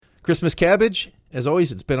Christmas Cabbage, as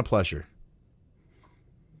always, it's been a pleasure.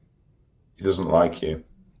 He doesn't like you.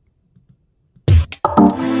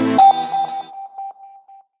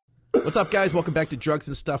 What's up, guys? Welcome back to Drugs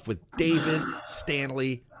and Stuff with David,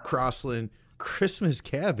 Stanley, Crossland, Christmas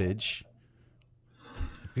Cabbage.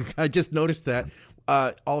 I just noticed that.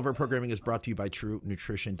 All of our programming is brought to you by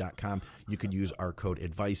TrueNutrition.com. You could use our code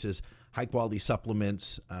ADVICES. High-quality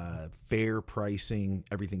supplements, fair pricing,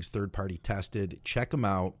 everything's third-party tested. Check them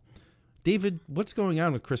out. David, what's going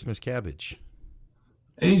on with Christmas Cabbage?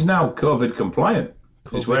 He's now COVID compliant.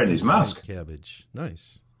 He's wearing his mask. Cabbage.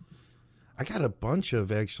 Nice. I got a bunch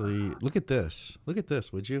of actually. Look at this. Look at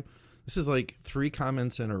this, would you? This is like 3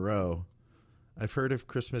 comments in a row. I've heard if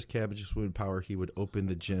Christmas Cabbage's would power, he would open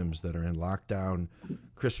the gyms that are in lockdown.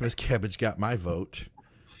 Christmas Cabbage got my vote.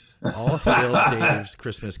 All hail Dave's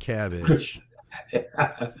Christmas Cabbage.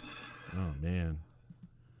 Oh, man.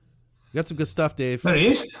 You got some good stuff, Dave. There he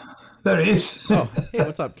is. There he is. Oh, hey,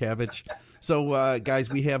 what's up, Cabbage? So, guys,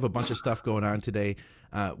 we have a bunch of stuff going on today.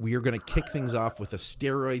 We are going to kick things off with the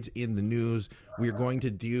steroids in the news. We are going to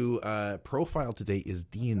do profile today is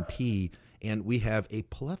DNP, and we have a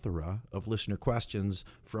plethora of listener questions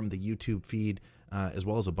from the YouTube feed, as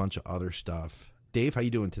well as a bunch of other stuff. Dave, how you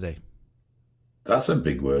doing today? That's a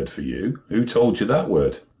big word for you. Who told you that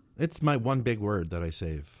word? It's my one big word that I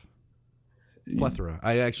save. Plethora.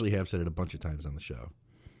 I actually have said it a bunch of times on the show.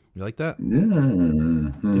 You like that?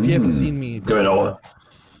 Mm-hmm. If you haven't seen me before,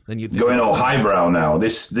 then you going all highbrow now.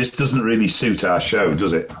 This doesn't really suit our show,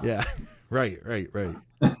 does it? Yeah. Right.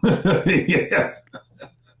 Yeah.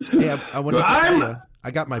 Hey, I wanted to tell you,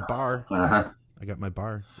 I got my bar. Uh-huh. I got my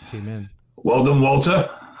bar. It came in. Well done, Walter.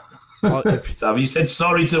 Well, Have you said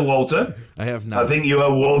sorry to Walter? I have not. I think you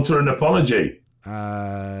owe Walter an apology.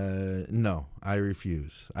 No, I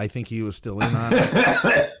refuse. I think he was still in on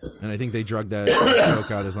it, and I think they drugged that joke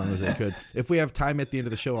out as long as they could. If we have time at the end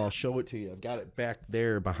of the show, I'll show it to you. I've got it back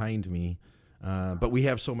there behind me, but we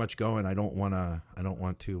have so much going. I don't want to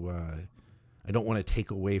take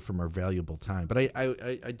away from our valuable time. But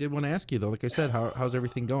I did want to ask you though. Like I said, how's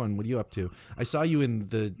everything going? What are you up to? I saw you in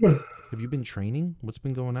the. Have you been training? What's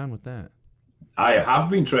been going on with that? I have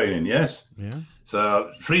been training, yes. Yeah.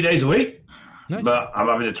 So 3 days a week. Nice. But I'm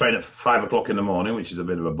having to train at 5 o'clock in the morning, which is a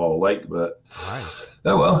bit of a ball ache. But Right.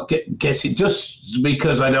 oh well, guess it just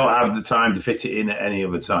because I don't have the time to fit it in at any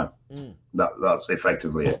other time. That's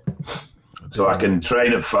effectively it. So I can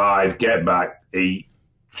train at 5, get back, eat,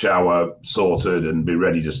 shower, sorted, and be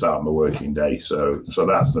ready to start my working day. So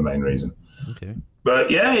that's the main reason. Okay.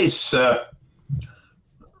 But yeah, it's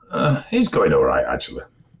going all right actually.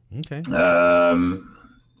 Okay.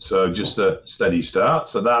 So just a steady start.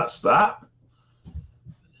 So that's that.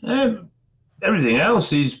 Everything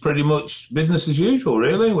else is pretty much business as usual,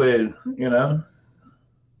 really.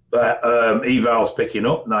 Eval's picking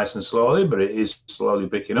up nice and slowly, but it is slowly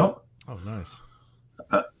picking up. Oh, nice.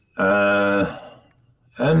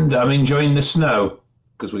 And I'm enjoying the snow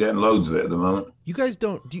because we're getting loads of it at the moment. You guys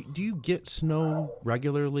don't do you get snow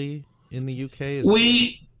regularly in the UK?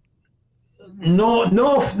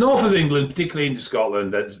 North of England, particularly into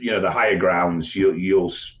Scotland, that's the higher grounds.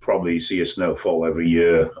 You'll probably see a snowfall every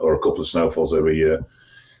year or a couple of snowfalls every year.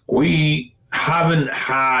 We haven't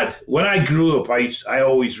had. When I grew up, I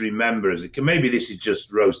always remember maybe this is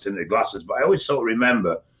just rose tinted glasses, but I always sort of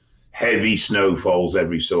remember heavy snowfalls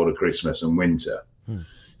every sort of Christmas and winter,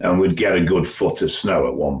 and we'd get a good foot of snow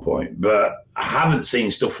at one point. But I haven't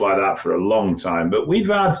seen stuff like that for a long time. But we've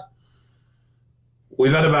had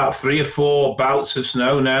about 3 or 4 bouts of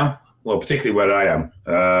snow now. Well, particularly where I am.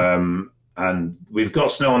 And we've got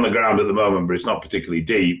snow on the ground at the moment, but it's not particularly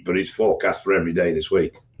deep, but it's forecast for every day this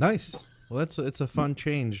week. Nice. Well, it's a fun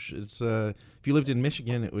change. It's if you lived in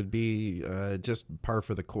Michigan, it would be just par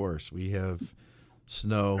for the course. We have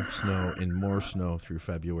snow, and more snow through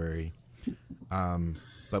February.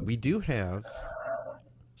 But we do have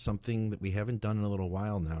something that we haven't done in a little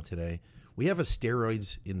while now today. We have a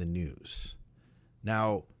steroids in the news.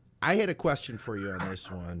 Now, I had a question for you on this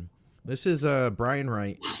one. This is Brian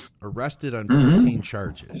Wright, arrested on 14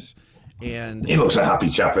 charges. And he looks a happy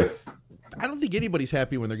chappy. I don't think anybody's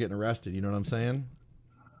happy when they're getting arrested. You know what I'm saying?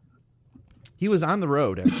 He was on the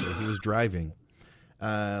road, actually. He was driving.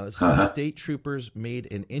 State troopers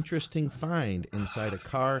made an interesting find inside a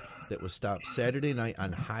car that was stopped Saturday night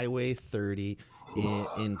on Highway 30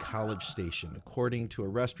 in College Station. According to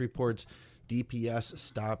arrest reports, DPS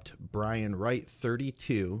stopped Brian Wright,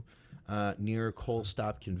 32, near a Coal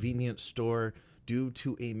Stop convenience store due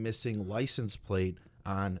to a missing license plate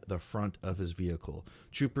on the front of his vehicle.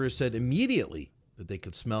 Troopers said immediately that they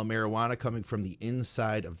could smell marijuana coming from the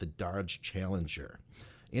inside of the Dodge Challenger.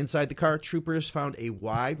 Inside the car, troopers found a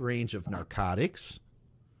wide range of narcotics,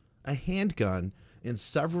 a handgun, and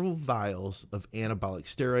several vials of anabolic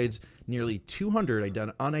steroids, nearly 200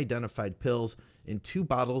 unidentified pills, and 2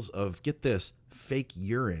 bottles of, get this, fake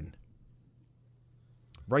urine.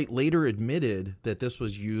 Wright later admitted that this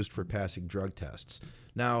was used for passing drug tests.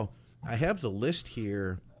 Now, I have the list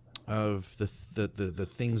here of the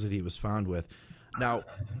things that he was found with. Now,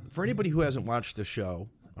 for anybody who hasn't watched the show,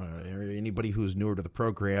 or anybody who's newer to the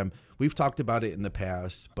program, we've talked about it in the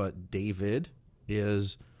past, but David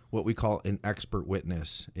is what we call an expert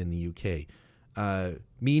witness in the UK.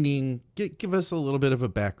 Meaning, give us a little bit of a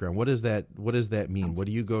background. What does that mean? What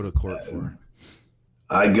do you go to court for?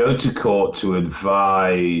 I go to court to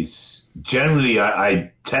advise. Generally,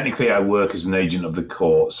 I technically work as an agent of the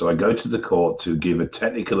court, so I go to the court to give a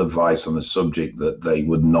technical advice on a subject that they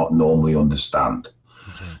would not normally understand.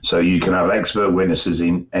 Okay. So you can have expert witnesses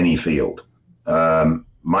in any field.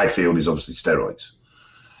 My field is obviously steroids.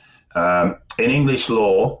 In English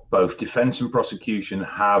law, both defense and prosecution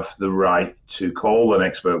have the right to call an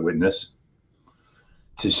expert witness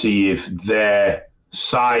to see if their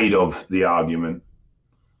side of the argument,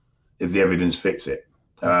 if the evidence fits it.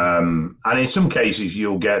 And in some cases,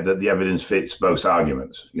 you'll get that the evidence fits both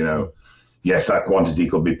arguments. You know, yes, that quantity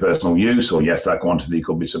could be personal use, or yes, that quantity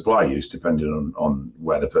could be supply use, depending on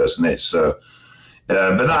where the person is. So,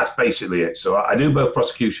 but that's basically it. So I do both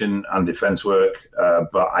prosecution and defense work,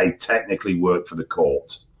 but I technically work for the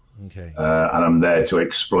court. Okay. And I'm there to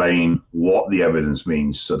explain what the evidence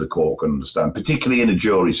means so the court can understand, particularly in a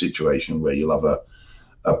jury situation where you'll have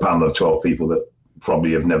a panel of 12 people that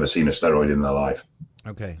probably have never seen a steroid in their life.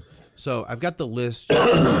 Okay. So I've got the list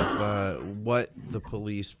of what the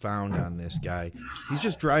police found on this guy. He's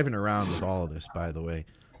just driving around with all of this, by the way.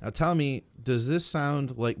 Now tell me, does this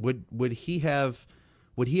sound like would he have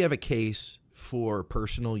a case for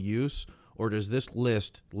personal use, or does this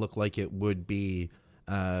list look like it would be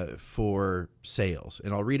for sales?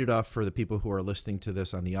 And I'll read it off for the people who are listening to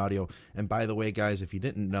this on the audio. And by the way, guys, if you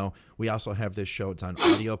didn't know, we also have this show. It's on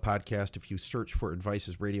audio podcast. If you search for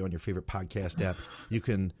Advices Radio on your favorite podcast app, you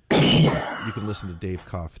can listen to Dave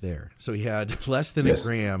cough there. So he had less than a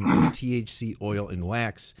gram of THC oil and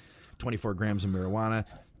wax, 24 grams of marijuana,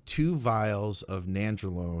 2 vials of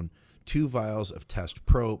nandrolone, 2 vials of test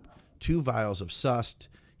prop, 2 vials of sust.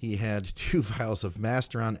 He had 2 vials of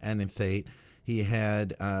masteron enanthate. He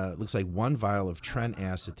had, looks like 1 vial of tren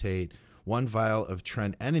acetate, 1 vial of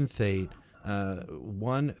tren enanthate,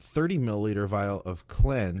 1 30 milliliter vial of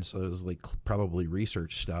Clen, so it was like probably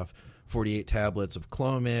research stuff, 48 tablets of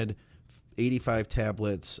Clomid, 85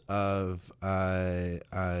 tablets of,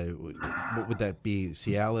 what would that be,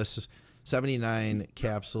 Cialis, 79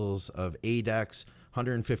 capsules of Adex,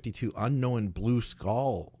 152 unknown blue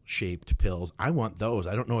skull-shaped pills. I want those.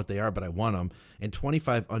 I don't know what they are, but I want them. And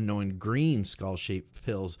 25 unknown green skull-shaped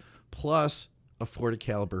pills, plus a 40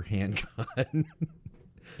 caliber handgun.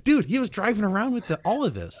 Dude, he was driving around with all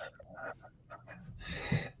of this.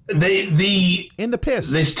 In the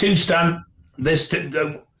piss. There's two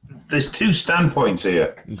standpoints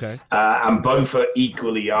here. Okay. And both are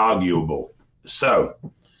equally arguable. So,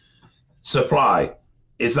 supply.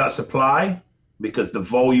 Is that supply? Because the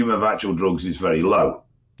volume of actual drugs is very low.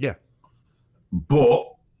 Yeah. But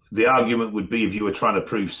the argument would be, if you were trying to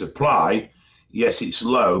prove supply, yes, it's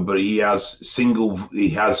low, but he has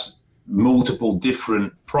multiple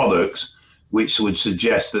different products, which would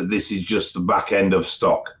suggest that this is just the back end of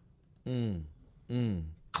stock. Okay.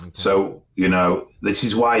 So, this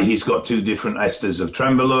is why he's got 2 different esters of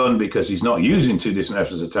Trenbolone, because he's not using 2 different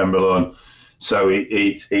esters of Trenbolone. So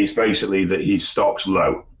it's basically that his stock's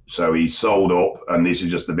low. So he's sold up, and this is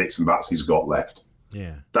just the bits and bats he's got left.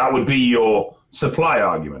 Yeah. That would be your supply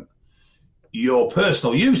argument. Your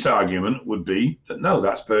personal use argument would be that, no,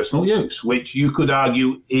 that's personal use, which you could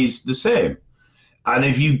argue is the same. And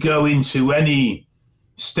if you go into any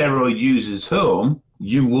steroid user's home,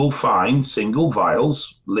 you will find single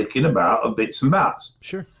vials licking about of bits and bats.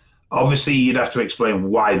 Sure. Obviously, you'd have to explain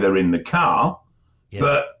why they're in the car,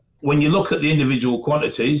 but when you look at the individual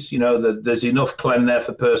quantities, there's enough Clen there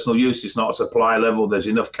for personal use. It's not a supply level. There's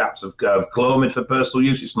enough caps of Clomid for personal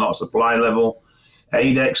use. It's not a supply level.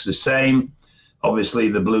 Adex, the same. Obviously,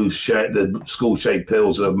 the skull-shaped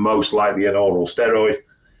pills are most likely an oral steroid.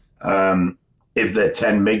 If they're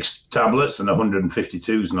 10 mg tablets, then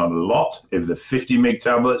 152 is not a lot. If they're 50 mg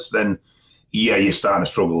tablets, then, you're starting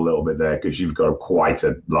to struggle a little bit there because you've got quite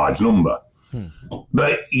a large number.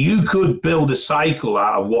 But you could build a cycle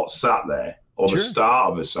out of what's sat there, or the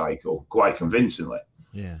start of a cycle, quite convincingly.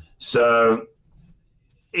 Yeah. So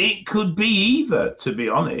it could be either, to be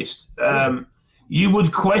honest. you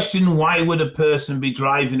would question, why would a person be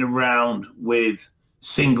driving around with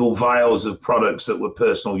single vials of products that were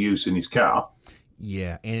personal use in his car?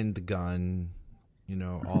 Yeah, and the gun,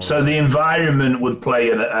 all So the environment would play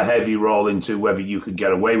a heavy role into whether you could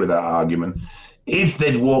get away with that argument. If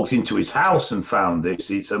they'd walked into his house and found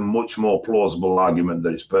this, it's a much more plausible argument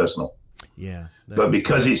that it's personal. Yeah. But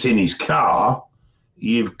because it's in his car,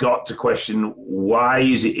 you've got to question, why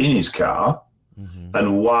is it in his car? Mm-hmm.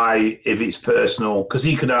 And why, if it's personal, because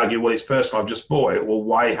he could argue, well, it's personal, I've just bought it. Well,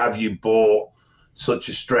 why have you bought such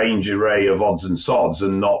a strange array of odds and sods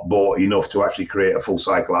and not bought enough to actually create a full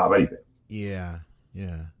cycle out of anything? Yeah.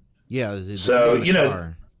 So,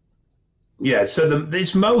 yeah, so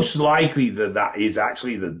it's most likely that is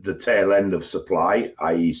actually the tail end of supply,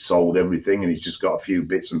 i.e. sold everything and he's just got a few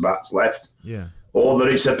bits and bats left. Yeah. Or that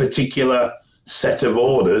it's a particular set of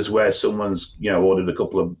orders where someone's, ordered a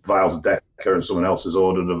couple of vials of Decker and someone else has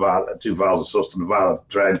ordered 2 vials of Sust and a vial of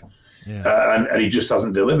Tren, and he just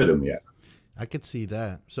hasn't delivered them yet. I could see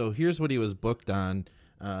that. So here's what he was booked on.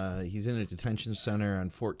 He's in a detention center on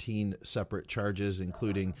 14 separate charges,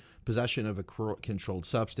 including possession of a controlled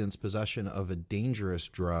substance, possession of a dangerous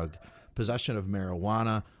drug, possession of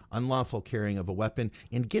marijuana, unlawful carrying of a weapon,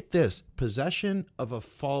 and get this, possession of a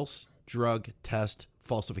false drug test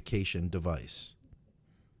falsification device.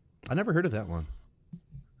 I never heard of that one.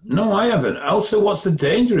 No, I haven't. Also, what's the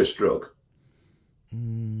dangerous drug? I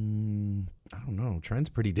don't know. Tren's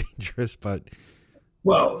pretty dangerous, but...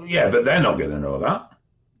 Well, yeah, but they're not going to know that.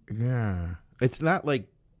 Yeah. It's not like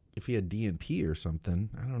if he had DNP or something.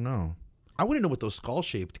 I don't know. I wouldn't know what those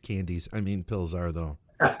skull-shaped pills are, though.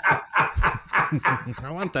 I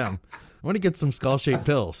want them. I want to get some skull-shaped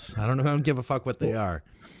pills. I don't give a fuck what they are.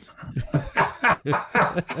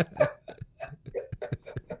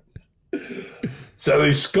 So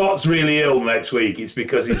if Scott's really ill next week, it's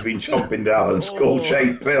because he's been chomping down on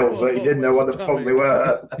skull-shaped pills that he didn't know what the fuck they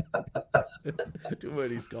were. Too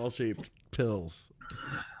many skull-shaped pills.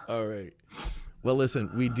 All right. Well,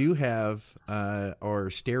 listen, we do have our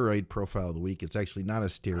steroid profile of the week. It's actually not a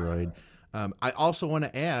steroid. I also want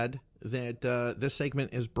to add that this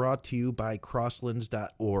segment is brought to you by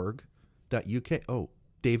crosslands.org.uk. Oh,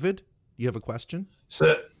 David, you have a question?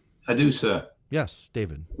 Sir, I do, sir. Yes,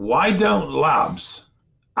 David. Why don't labs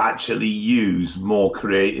actually use more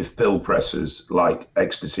creative pill presses like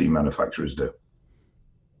ecstasy manufacturers do?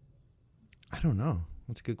 I don't know.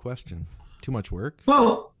 That's a good question. Too much work?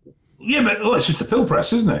 Well, yeah, but it's just a pill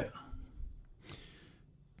press, isn't it?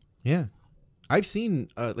 Yeah. I've seen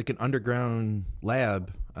like an underground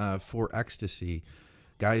lab for ecstasy.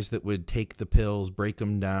 Guys that would take the pills, break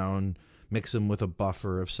them down, mix them with a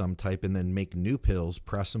buffer of some type, and then make new pills,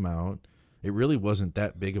 press them out. It really wasn't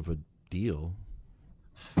that big of a deal.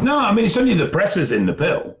 No, it's only the presses in the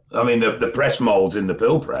pill. The press molds in the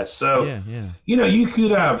pill press. So, yeah. You could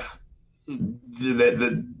have,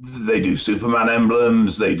 they do Superman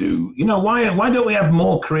emblems. They do, why don't we have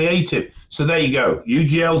more creative? So there you go. You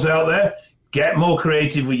GLs out there, get more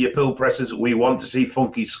creative with your pill presses. We want to see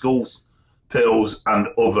funky skulls, pills, and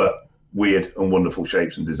other weird and wonderful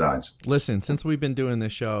shapes and designs. Listen, since we've been doing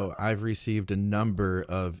this show, I've received a number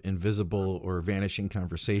of invisible or vanishing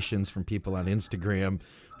conversations from people on Instagram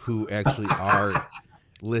who actually are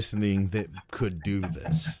listening that could do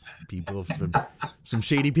this. Some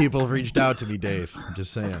shady people have reached out to me, Dave. I'm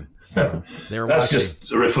just saying. So they're That's watching.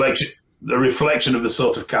 Just a reflection of the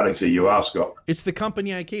sort of character you are, Scott. It's the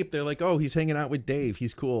company I keep. They're like, oh, he's hanging out with Dave.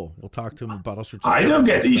 He's cool. We'll talk to him about all sorts of I don't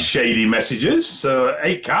get these shady messages, so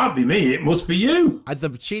it can't be me. It must be you.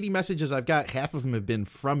 The shady messages I've got, half of them have been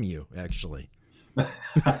from you, actually. Kidding.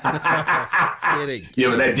 Yeah,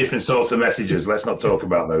 but they're different sorts of messages. Let's not talk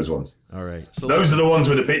about those ones. All right. So those are the ones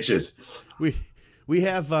with the pictures. We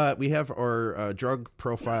have our drug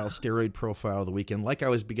profile, steroid profile of the weekend. Like I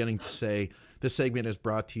was beginning to say, this segment is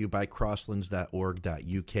brought to you by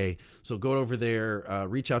crosslands.org.uk. So go over there,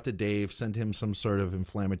 reach out to Dave, send him some sort of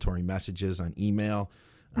inflammatory messages on email.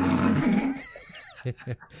 And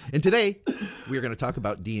today we are going to talk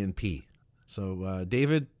about DNP. So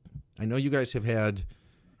David, I know you guys have had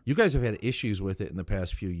issues with it in the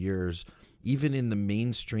past few years, even in the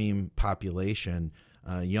mainstream population.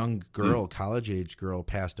 A young girl, college-age girl,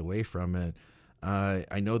 passed away from it.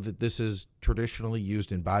 I know that this is traditionally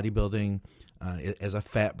used in bodybuilding as a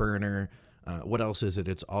fat burner. What else is it?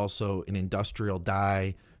 It's also an industrial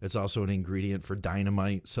dye. It's also an ingredient for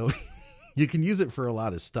dynamite. So you can use it for a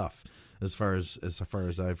lot of stuff, as far as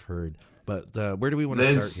I've heard. But where do we want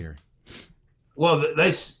to start here? Well,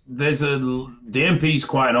 there's a DNP is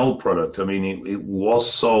quite an old product. It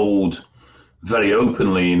was sold very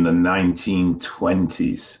openly in the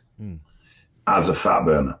 1920s. as a fat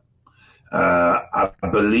burner. I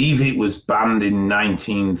believe it was banned in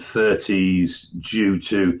 1930s due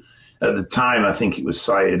to, at the time, I think it was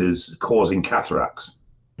cited as causing cataracts.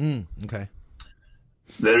 Okay.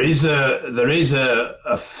 There is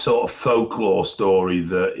a sort of folklore story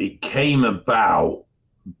that it came about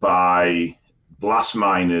by blast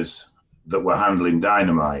miners that were handling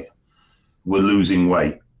dynamite were losing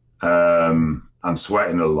weight and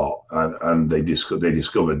sweating a lot, and they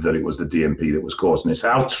discovered that it was the DMP that was causing this.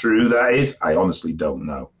 How true that is, I honestly don't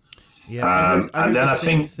know. Yeah, I heard and then the I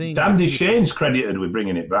same think thing Dan with Duchesne's credited with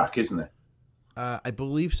bringing it back, isn't it? I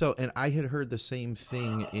believe so, and I had heard the same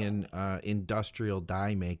thing in industrial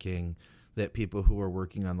dye making, that people who were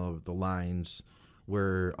working on the lines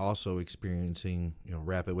were also experiencing,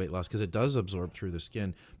 rapid weight loss, because it does absorb through the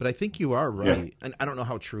skin. But I think you are right, Yeah. and I don't know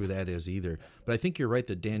how true that is either. But I think you're right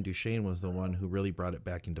that Dan Duchesne was the one who really brought it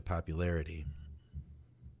back into popularity.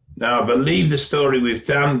 Now, I believe the story with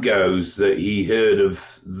Dan goes that he heard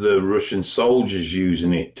of the Russian soldiers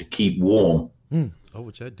using it to keep warm. Oh,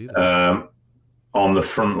 which I do that. On the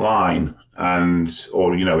front line,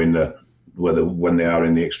 or in the when they are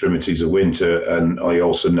in the extremities of winter, and I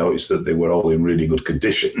also noticed that they were all in really good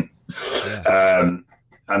condition. Yeah.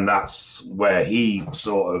 And that's where he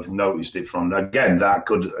sort of noticed it from. Again, that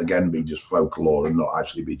could be just folklore and not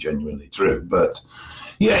actually be genuinely true. But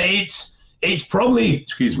yeah, it's probably,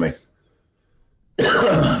 excuse me,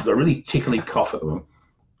 I've got a really tickly cough at the moment.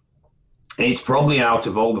 It's probably, out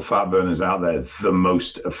of all the fat burners out there, the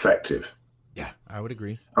most effective. Yeah, I would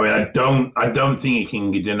agree. I mean, I don't think you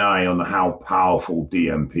can deny on how powerful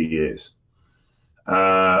DMP is,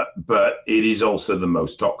 but it is also the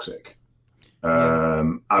most toxic.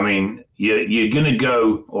 I mean, you're going to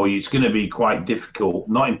go, or it's going to be quite difficult,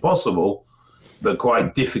 not impossible, but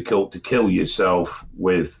quite difficult to kill yourself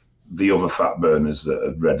with the other fat burners that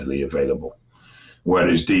are readily available.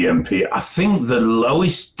 Whereas DMP, I think the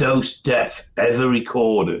lowest dose death ever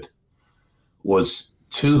recorded was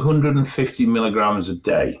 250 milligrams a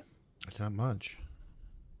day. That's not much.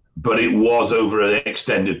 But it was over an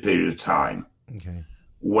extended period of time. Okay.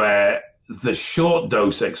 Where the short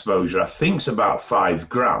dose exposure, I think, is about 5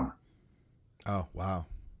 gram. Oh, wow.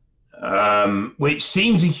 Which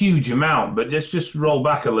seems a huge amount, but let's just roll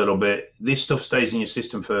back a little bit. This stuff stays in your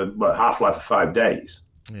system for half-life of 5 days.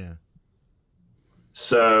 Yeah.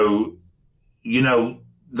 So,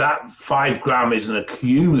 that 5 gram is an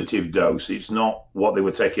accumulative dose. It's not what they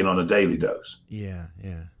were taking on a daily dose. Yeah,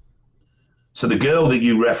 yeah. So the girl that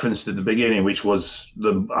you referenced at the beginning, which was,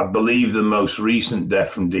 I believe, the most recent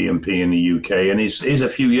death from DMP in the UK, and is a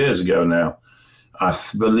few years ago now, I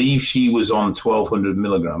believe she was on 1,200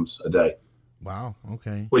 milligrams a day. Wow,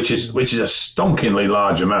 okay. Which is a stonkingly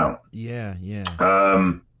large amount. Yeah, yeah.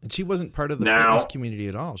 And she wasn't part of the fitness community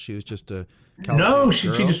at all. She was just a she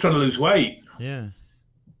just trying to lose weight. Yeah.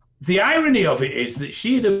 The irony of it is that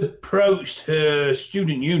she had approached her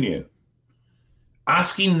student union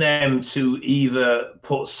asking them to either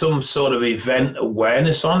put some sort of event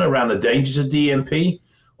awareness on around the dangers of DMP,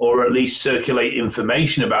 or at least circulate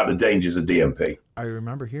information about the dangers of DMP. I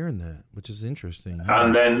remember hearing that, which is interesting.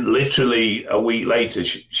 And then literally a week later,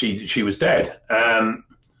 she was dead.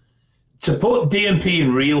 To put DMP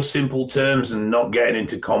in real simple terms and not getting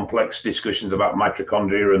into complex discussions about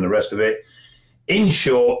mitochondria and the rest of it, in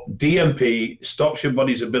short, DMP stops your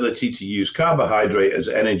body's ability to use carbohydrate as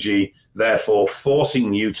energy, therefore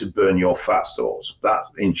forcing you to burn your fat stores. That's,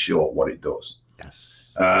 in short, what it does.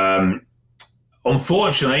 Yes.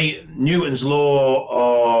 Unfortunately, Newton's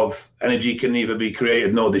law of energy can neither be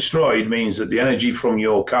created nor destroyed means that the energy from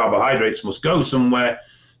your carbohydrates must go somewhere.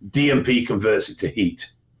 DMP converts it to heat.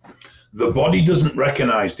 The body doesn't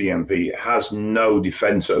recognize DMP. It has no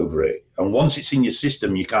defense over it. And once it's in your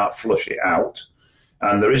system, you can't flush it out.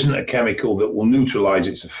 And there isn't a chemical that will neutralize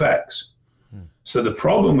its effects. So the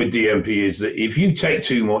problem with DMP is that if you take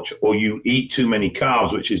too much or you eat too many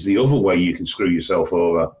carbs, which is the other way you can screw yourself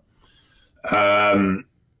over,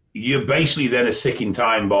 you're basically then a ticking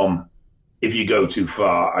time bomb if you go too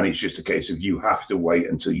far. And it's just a case of you have to wait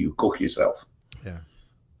until you cook yourself. Yeah.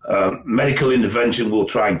 Medical intervention will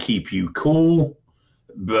try and keep you cool,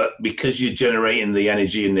 but because you're generating the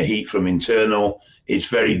energy and the heat from internal, it's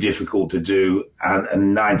very difficult to do.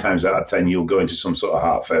 And 9 times out of 10, you'll go into some sort of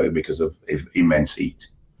heart failure because of immense heat.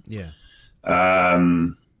 Yeah.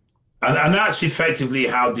 And that's effectively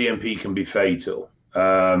how DMP can be fatal.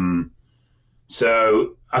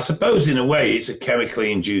 So I suppose in a way it's a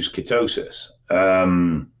chemically induced ketosis.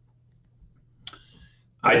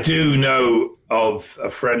 I do know of a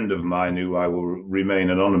friend of mine who I will remain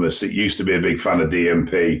anonymous that used to be a big fan of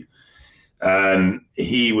DMP. And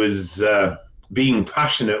he was being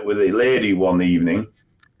passionate with a lady one evening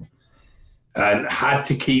and had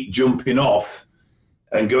to keep jumping off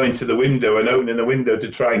and going to the window and opening the window to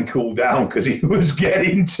try and cool down because he was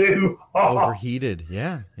getting too hot. Overheated.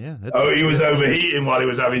 Yeah. He was overheating while he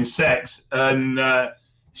was having sex. And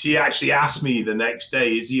she actually asked me the next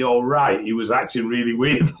day, is he all right? He was acting really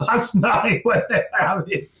weird last night when they were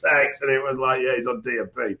having sex. And it was like, yeah, he's on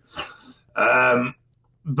DMP.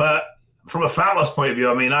 But from a fat loss point of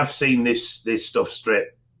view, I mean, I've seen this stuff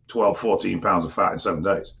strip 12, 14 pounds of fat in 7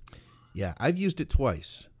 days. Yeah, I've used it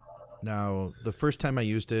twice. Now, the first time I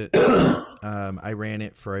used it, I ran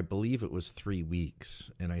it for, I believe it was 3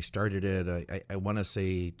 weeks. And I started it, I want to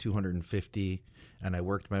say 250, and I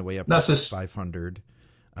worked my way up to 500.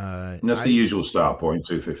 That's the usual start point,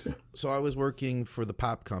 250. So I was working for the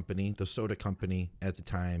pop company, the soda company at the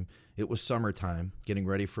time. It was summertime, getting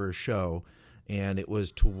ready for a show, and it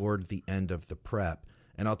was toward the end of the prep.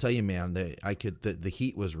 And I'll tell you, man, the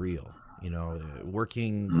heat was real. You know,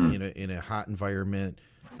 working in a hot environment.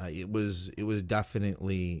 It was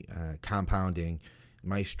definitely compounding.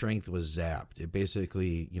 My strength was zapped. It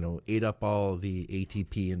basically, ate up all the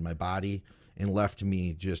ATP in my body and left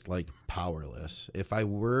me just like powerless. If I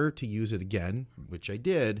were to use it again, which I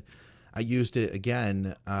did, I used it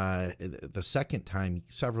again the second time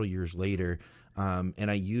several years later,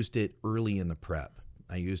 and I used it early in the prep.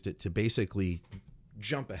 I used it to basically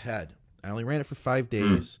jump ahead. I only ran it for 5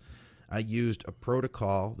 days. I used a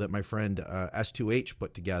protocol that my friend S2H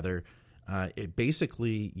put together, it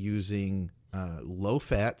basically using low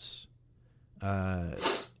fats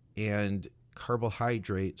and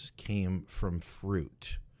carbohydrates came from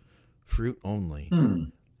fruit only.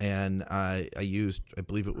 And I used, I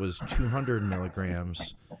believe it was 200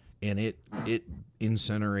 milligrams, and it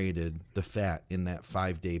incinerated the fat in that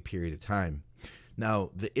 5-day period of time. Now,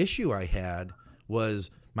 the issue I had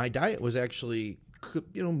was my diet was actually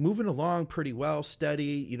moving along pretty well,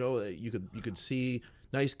 steady. You could see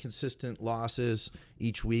nice consistent losses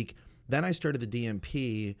each week. Then I started the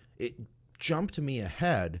DMP. It jumped me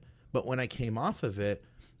ahead, but when I came off of it,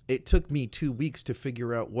 it took me 2 weeks to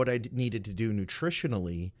figure out what I needed to do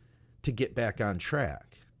nutritionally to get back on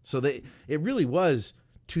track. So it really was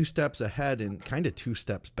 2 steps ahead and kind of 2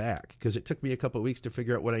 steps back, because it took me a couple of weeks to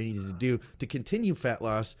figure out what I needed to do to continue fat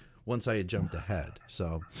loss once I had jumped ahead.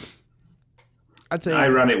 So I'd say I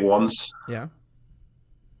ran it once. Yeah.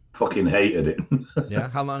 Fucking hated it. Yeah.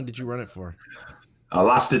 How long did you run it for? I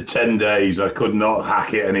lasted 10 days. I could not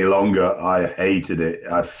hack it any longer. I hated it.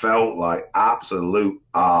 I felt like absolute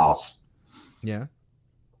arse. Yeah.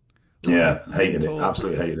 Yeah. Hated it.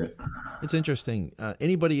 Absolutely hated it. It's interesting.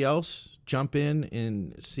 Anybody else jump in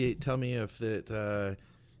and tell me if that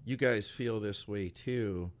you guys feel this way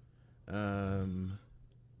too.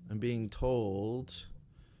 I'm being told,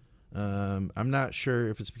 I'm not sure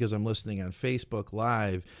if it's because I'm listening on Facebook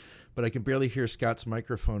Live, but I can barely hear Scott's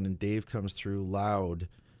microphone and Dave comes through loud.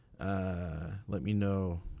 Let me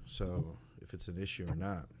know so if it's an issue or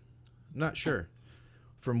not. I'm not sure.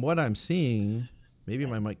 From what I'm seeing, maybe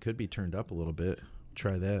my mic could be turned up a little bit.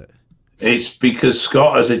 Try that. It's because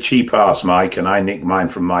Scott has a cheap ass mic and I nicked mine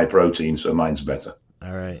from My Protein, so mine's better.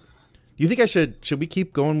 All right. Do you think I should we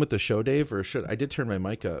keep going with the show, Dave, or I did turn my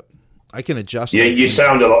mic up. I can adjust. Yeah, you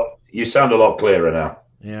sound a lot clearer now.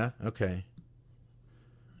 Yeah, okay.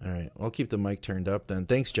 All right. I'll keep the mic turned up then.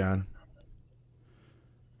 Thanks, John.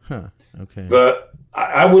 Huh. Okay. But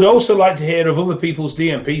I would also like to hear of other people's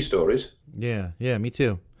DMP stories. Yeah, me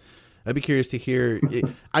too. I'd be curious to hear.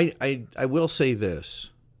 I will say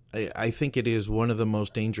this. I think it is one of the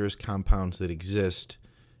most dangerous compounds that exist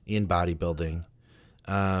in bodybuilding.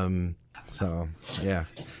 So, yeah.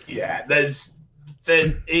 Yeah,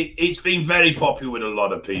 it's been very popular with a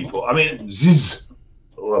lot of people. I mean, Ziz,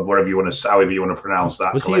 or however you want to pronounce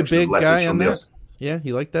that. Was he a big guy on that? Yeah,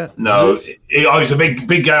 you like that? No, he's a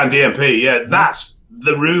big guy on DMP. Yeah, that's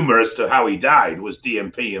the rumor as to how he died was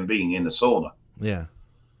DMP and being in the sauna. Yeah.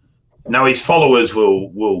 Now his followers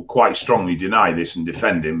will quite strongly deny this and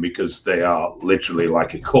defend him because they are literally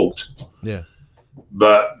like a cult. Yeah.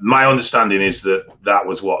 But my understanding is that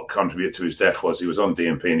was what contributed to his death. Was he was on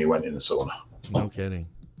DMP and he went in the sauna. No kidding.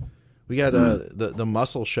 We got the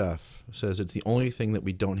Muscle Chef says it's the only thing that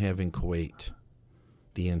we don't have in Kuwait.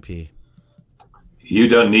 DMP. You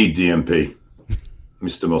don't need DMP,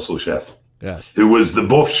 Mr. Muscle Chef. Yes. Who was the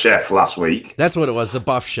buff chef last week. That's what it was, the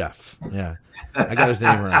buff chef. Yeah. I got his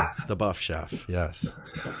name wrong. The buff chef. Yes.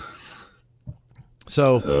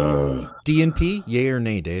 So, DNP, yay or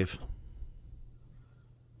nay, Dave?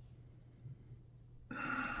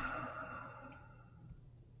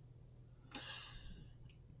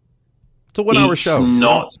 It's a 1 hour show.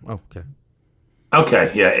 Not. Oh, okay.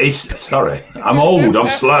 Okay, yeah, sorry. I'm old, I'm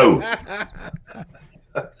slow.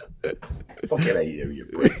 Fucking hate you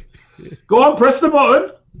prick. Go on, press the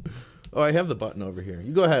button. Oh, I have the button over here.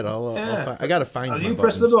 You go ahead. I gotta find my you button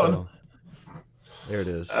press the button. still. There it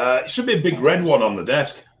is. It should be a big red one on the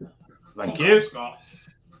desk. Thank you.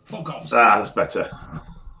 Fuck off, that's better.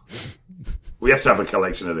 We have to have a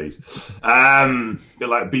collection of these. Bit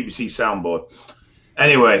like a BBC soundboard.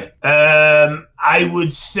 Anyway, I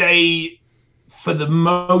would say for the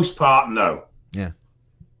most part, no. Yeah.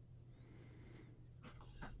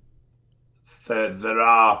 There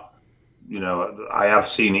are, I have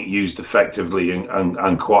seen it used effectively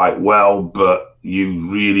and quite well, but you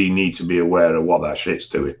really need to be aware of what that shit's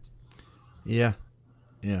doing. Yeah.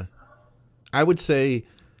 Yeah. I would say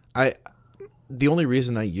the only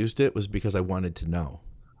reason I used it was because I wanted to know.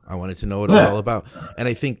 I wanted to know what it was all about. And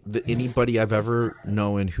I think that anybody I've ever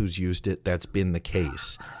known who's used it, that's been the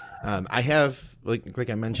case. I have, like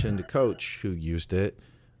I mentioned, a coach who used it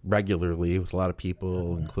regularly with a lot of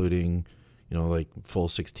people, including, like full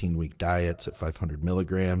 16-week diets at 500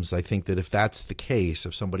 milligrams. I think that if that's the case,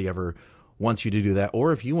 if somebody ever wants you to do that,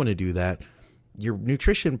 or if you want to do that, your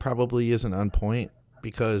nutrition probably isn't on point,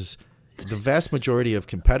 because the vast majority of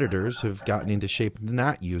competitors have gotten into shape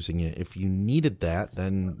not using it. If you needed that,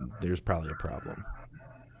 then there's probably a problem.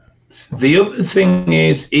 The other thing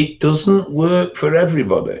is, it doesn't work for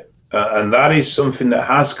everybody. And that is something that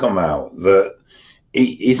has come out, that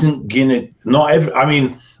it isn't going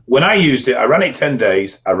to, when I used it, I ran it 10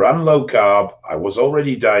 days. I ran low carb. I was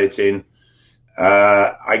already dieting.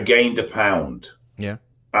 I gained a pound. Yeah.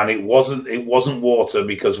 And it wasn't water,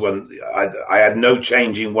 because when I had no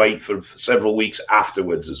change in weight for several weeks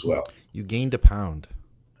afterwards as well. You gained a pound.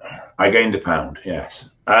 I gained a pound, yes.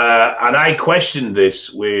 And I questioned this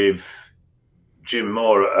with Jim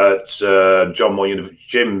Moore at Jim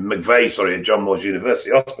McVeigh, at John Moore's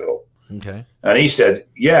University Hospital. Okay. And he said,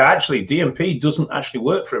 yeah, actually, DMP doesn't actually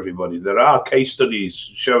work for everybody. There are case studies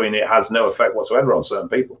showing it has no effect whatsoever on certain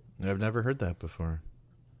people. I've never heard that before.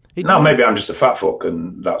 No, maybe I'm just a fat fuck,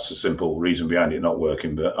 and that's the simple reason behind it not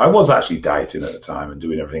working. But I was actually dieting at the time and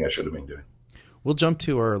doing everything I should have been doing. We'll jump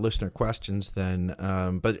to our listener questions then.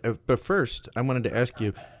 But first, I wanted to ask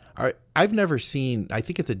you, I've never seen, I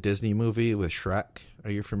think it's a Disney movie with Shrek.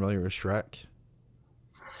 Are you familiar with Shrek?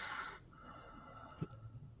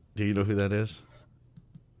 Do you know who that is?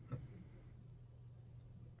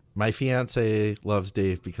 My fiance loves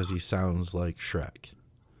Dave because he sounds like Shrek.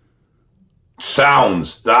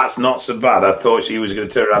 Sounds. That's not so bad. I thought she was going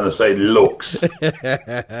to turn around and say looks.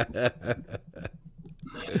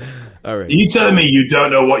 All right. Are you telling me you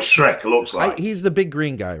don't know what Shrek looks like? He's the big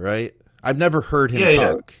green guy, right? I've never heard him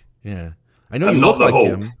talk. Yeah. I know and you not look the like Hulk.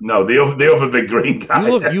 him. No, the other big green guy.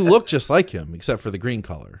 You look just like him, except for the green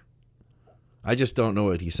color. I just don't know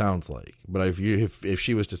what he sounds like. But if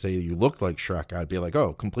she was to say you look like Shrek, I'd be like,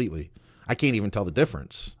 oh, completely. I can't even tell the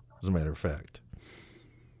difference, as a matter of fact.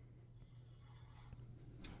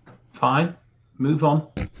 Fine. Move on.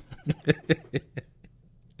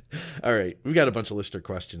 All right. We've got a bunch of listener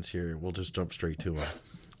questions here. We'll just jump straight to them.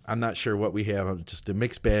 I'm not sure what we have. I'm just a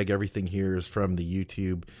mixed bag. Everything here is from the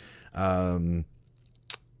YouTube.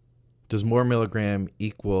 Does more milligram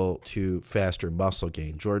equal to faster muscle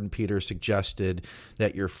gain? Jordan Peters suggested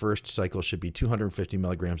that your first cycle should be 250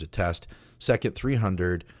 milligrams a test, second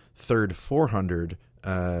 300, third 400,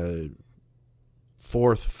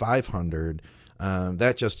 fourth 500.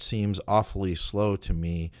 That just seems awfully slow to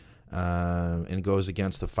me, and goes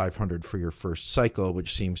against the 500 for your first cycle,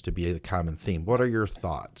 which seems to be the common theme. What are your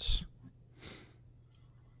thoughts?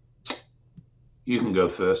 You can go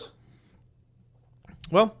first.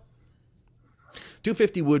 Well,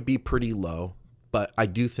 250 would be pretty low, but I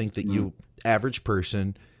do think that you, average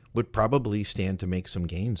person, would probably stand to make some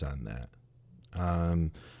gains on that.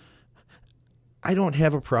 I don't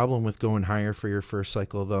have a problem with going higher for your first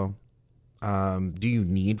cycle, though. Do you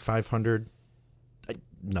need 500?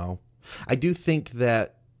 No. I do think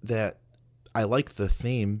that I like the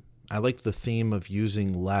theme. I like the theme of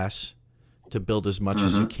using less to build as much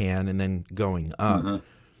as you can and then going up.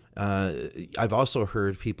 I've also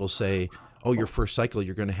heard people say, oh, your first cycle,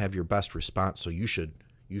 you're going to have your best response, so you should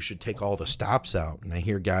take all the stops out. And I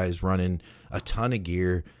hear guys running a ton of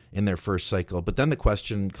gear in their first cycle. But then the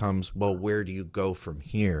question comes, well, where do you go from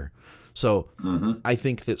here? So I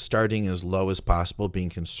think that starting as low as possible, being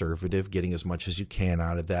conservative, getting as much as you can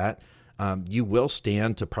out of that, you will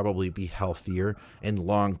stand to probably be healthier and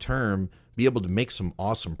long-term be able to make some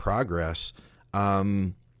awesome progress.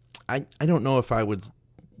 I don't know if I would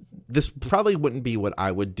 – this probably wouldn't be what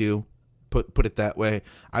I would do put it that way.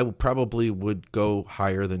 I probably would go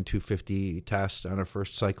higher than 250 test on a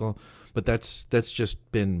first cycle, but that's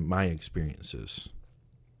just been my experiences.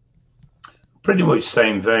 Pretty much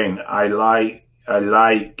same vein. I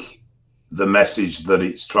like the message that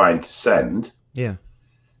it's trying to send. Yeah.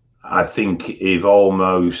 I think if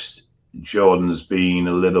almost Jordan's been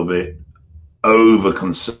a little bit over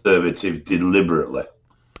conservative deliberately.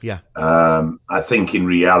 Yeah. I think in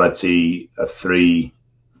reality, a 300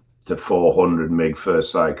 to 400 meg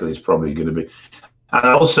first cycle is probably going to be. And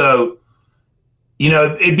also,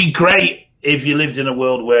 it'd be great if you lived in a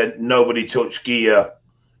world where nobody touched gear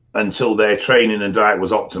until their training and diet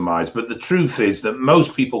was optimized. But the truth is that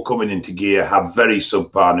most people coming into gear have very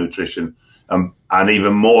subpar nutrition and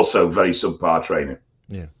even more so very subpar training.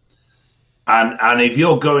 Yeah. And if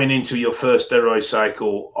you're going into your first steroid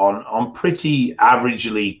cycle on pretty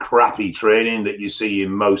averagely crappy training that you see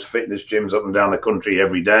in most fitness gyms up and down the country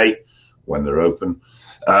every day when they're open,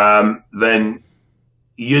 then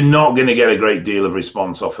you're not going to get a great deal of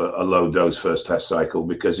response off a low dose first test cycle,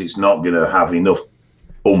 because it's not going to have enough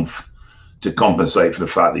oomph to compensate for the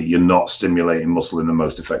fact that you're not stimulating muscle in the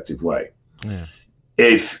most effective way. Yeah.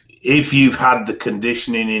 If you've had the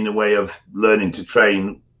conditioning in a way of learning to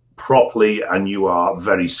train properly and you are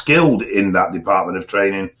very skilled in that department of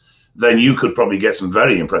training, then you could probably get some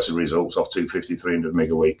very impressive results off 250, 300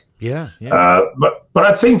 meg a week. Yeah. But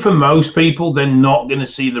I think for most people, they're not going to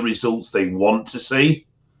see the results they want to see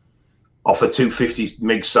off a 250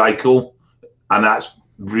 meg cycle. And that's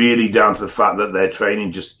really down to the fact that their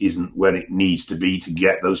training just isn't where it needs to be to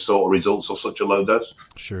get those sort of results off such a low dose.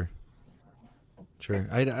 Sure.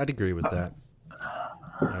 I'd agree with that.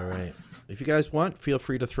 All right. If you guys want, feel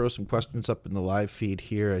free to throw some questions up in the live feed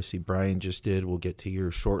here. I see Brian just did. We'll get to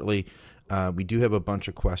yours shortly. We do have a bunch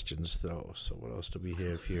of questions, though. So what else do we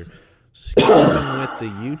have here? Skipping with the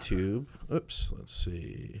YouTube. Oops, let's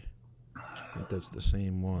see. I think that's the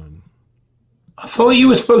same one. I thought you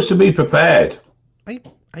were supposed to be prepared. I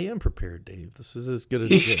am prepared, Dave. This is as good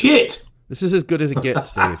as It's shit. This is as good as it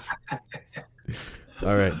gets, Dave.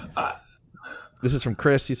 All right. This is from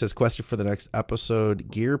Chris. He says, question for the next episode: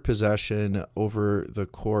 gear possession over the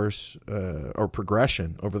course or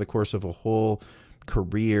progression over the course of a whole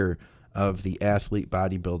career of the athlete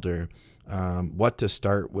bodybuilder. What to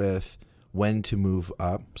start with, when to move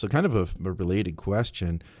up. So kind of a related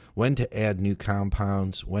question: when to add new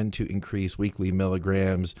compounds, when to increase weekly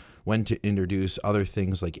milligrams, when to introduce other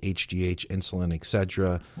things like HGH, insulin,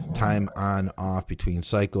 etc. Time on, off between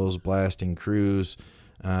cycles, blasting, cruise.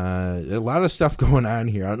 A lot of stuff going on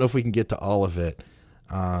here. I don't know if we can get to all of it.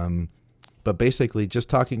 But basically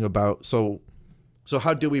just talking about, so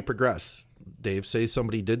how do we progress, Dave? Say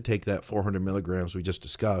somebody did take that 400 milligrams we just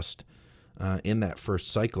discussed in that first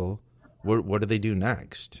cycle. What do they do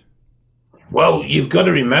next? Well, you've got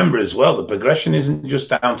to remember as well, the progression isn't just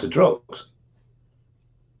down to drugs.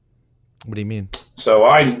 What do you mean? So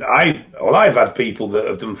I've had people that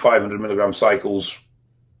have done 500 milligram cycles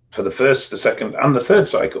for the first, the second, and the third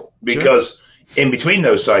cycle, because in between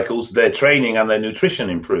those cycles, their training and their nutrition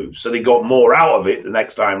improved. So they got more out of it the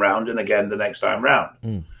next time round, and again the next time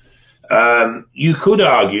round. You could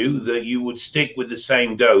argue that you would stick with the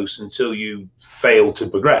same dose until you fail to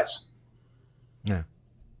progress. Yeah.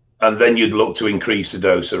 And then you'd look to increase the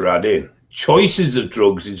dose or add in. Choices of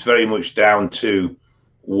drugs is very much down to,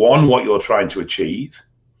 one, what you're trying to achieve.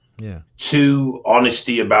 Yeah. 2,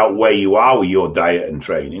 honesty about where you are with your diet and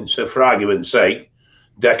training. So for argument's sake,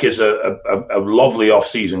 DECA's a lovely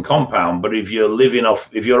off-season compound, but if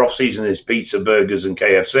your off-season is pizza, burgers, and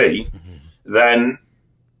KFC, then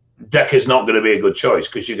DECA's not going to be a good choice,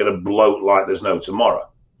 because you're going to bloat like there's no tomorrow.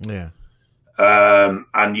 Yeah.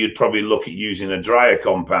 And you'd probably look at using a drier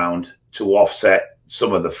compound to offset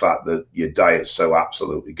some of the fact that your diet's so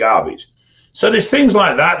absolutely garbage. So there's things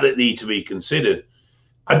like that need to be considered.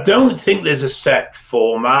 I don't think there's a set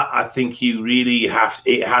format. I think you really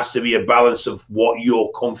it has to be a balance of what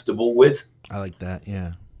you're comfortable with. I like that.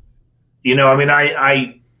 Yeah.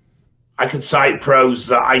 I can cite pros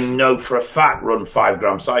that I know for a fact run 5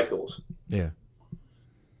 gram cycles. Yeah.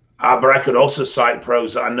 But I could also cite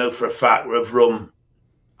pros that I know for a fact have run,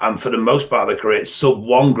 and for the most part of their career, sub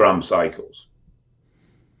 1 gram cycles,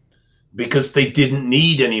 because they didn't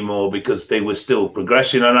need any more, because they were still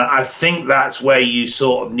progressing. And I think that's where you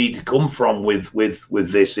sort of need to come from with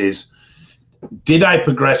this is, did I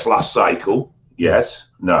progress last cycle? Yes.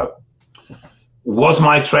 No. Was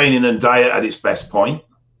my training and diet at its best point?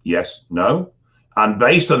 Yes. No. And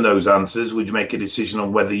based on those answers, would you make a decision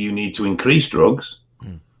on whether you need to increase drugs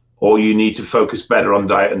or you need to focus better on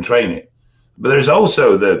diet and training? But there's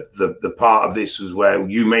also the part of this is where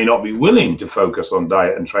you may not be willing to focus on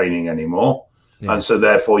diet and training anymore. Yeah. And so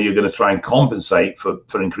therefore you're going to try and compensate for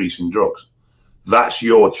increasing drugs. That's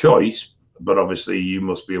your choice. But obviously you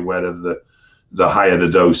must be aware of the higher the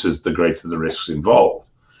doses, the greater the risks involved.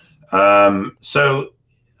 So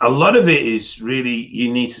a lot of it is really,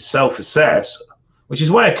 you need to self-assess, which is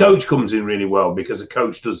why a coach comes in really well, because a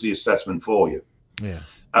coach does the assessment for you. Yeah.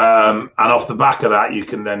 And off the back of that, you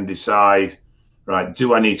can then decide, right,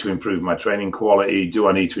 do I need to improve my training quality? Do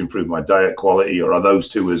I need to improve my diet quality? Or are those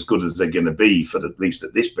two as good as they're going to be for at least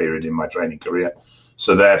at this period in my training career?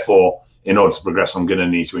 So therefore, in order to progress, I'm going to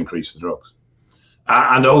need to increase the drugs.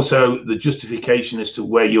 And also the justification as to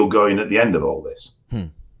where you're going at the end of all this.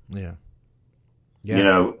 Yeah. You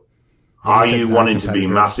know, are you wanting to be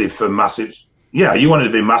massive for massive? Yeah, you wanted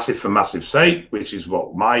to be massive for massive sake, which is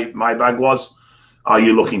what my bag was. Are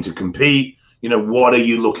you looking to compete? You know, what are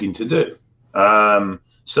you looking to do?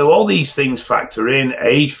 So all these things factor in.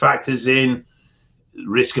 Age factors in.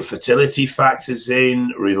 Risk of fertility factors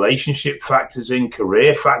in. Relationship factors in.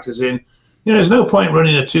 Career factors in. You know, there's no point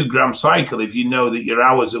running a 2-gram cycle if you know that your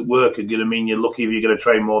hours at work are going to mean you're lucky if you're going to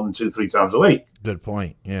train more than 2-3 times a week. Good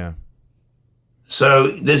point. Yeah.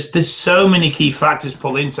 So there's so many key factors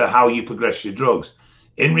pull into how you progress your drugs.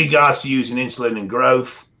 In regards to using insulin and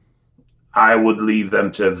growth, I would leave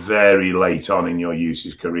them to very late on in your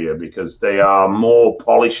usage career, because they are more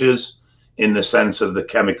polishers in the sense of the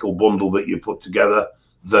chemical bundle that you put together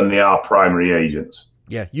than they are primary agents.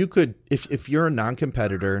 Yeah, you could, if you're a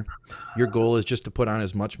non-competitor, your goal is just to put on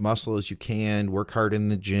as much muscle as you can, work hard in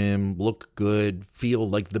the gym, look good, feel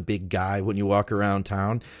like the big guy when you walk around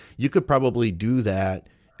town. You could probably do that,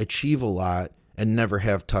 achieve a lot, and never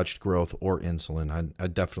have touched growth or insulin. I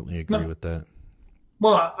definitely agree with that.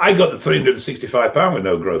 Well, I got the 365 pound with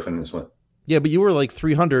no growth in insulin. Yeah, but you were like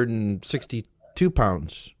 362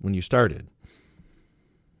 pounds when you started.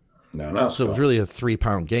 No. So it was really a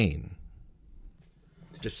 3-pound gain.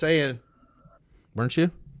 Just saying, weren't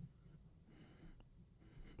you?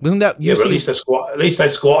 Wasn't that yeah, but at least I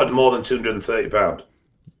squatted more than 230 pounds.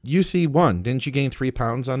 UC1, didn't you gain 3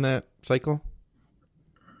 pounds on that cycle?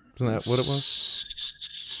 Isn't that what it was?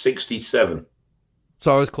 67.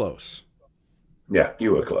 So I was close. Yeah,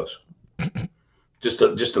 you were close. just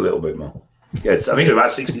a little bit more. Yeah, I think it's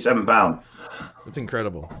about 67 pounds. That's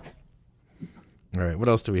incredible. All right, what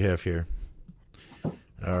else do we have here?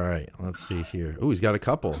 All right, let's see here. Oh, he's got a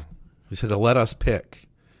couple. He said to let us pick.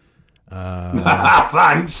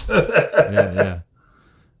 Thanks. Yeah.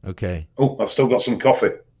 Okay. Oh, I've still got some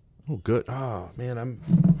coffee. Oh, good. Oh man,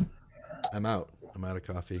 I'm out. I'm out of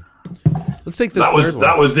coffee. Let's take this.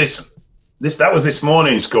 That was this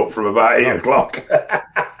morning's cup from about 8 o'clock.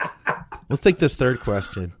 Let's take this third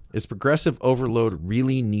question. Is progressive overload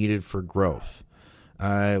really needed for growth?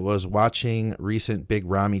 I was watching recent Big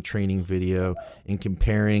Ramy training video and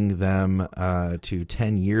comparing them to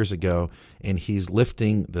 10 years ago, and he's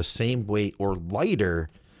lifting the same weight or lighter,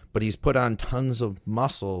 but he's put on tons of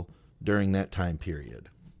muscle during that time period.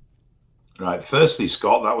 Right. Firstly,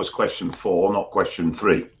 Scott, that was question 4, not question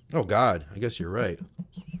 3. Oh, God. I guess you're right.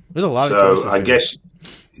 There's a lot of choices. So I guess,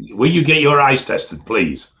 will you get your eyes tested,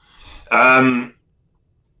 please?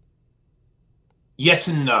 Yes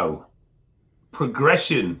and no.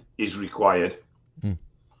 Progression is required,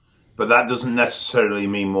 but that doesn't necessarily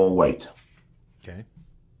mean more weight. Okay.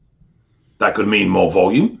 That could mean more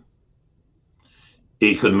volume.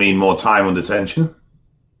 It could mean more time under tension.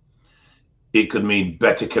 It could mean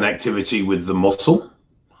better connectivity with the muscle.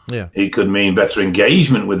 Yeah. It could mean better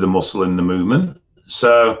engagement with the muscle in the movement.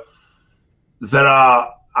 So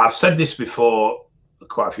I've said this before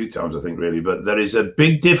quite a few times, I think, really, but there is a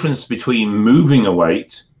big difference between moving a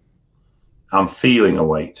weight and feeling a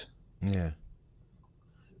weight. Yeah.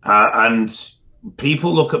 And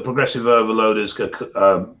people look at progressive overload as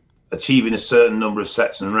achieving a certain number of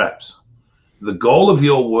sets and reps. The goal of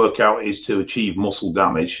your workout is to achieve muscle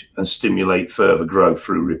damage and stimulate further growth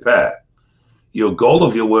through repair. Your goal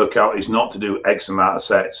of your workout is not to do X amount of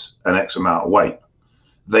sets and X amount of weight.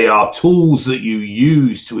 They are tools that you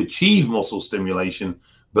use to achieve muscle stimulation,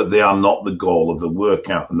 but they are not the goal of the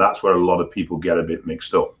workout. And that's where a lot of people get a bit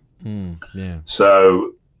mixed up. Yeah.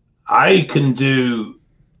 So I can do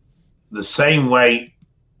the same weight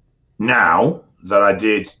now that I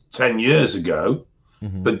did 10 years ago,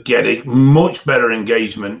 but get a much better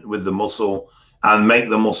engagement with the muscle and make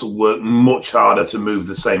the muscle work much harder to move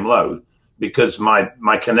the same load, because my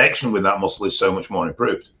connection with that muscle is so much more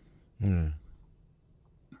improved.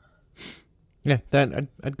 Yeah, that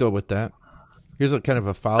I'd go with that. Here's a kind of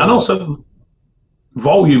a follow-up. And also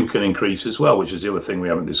volume can increase as well, which is the other thing we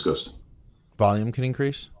haven't discussed. Volume can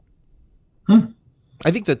increase. Hmm.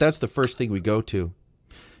 I think that's the first thing we go to.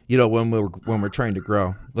 You know, when we're trying to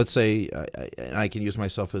grow. Let's say, and I can use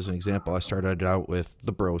myself as an example. I started out with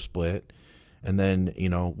the bro split, and then, you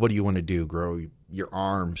know, what do you want to do? Grow your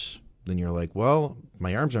arms. Then you're like, well,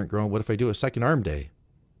 my arms aren't growing. What if I do a second arm day?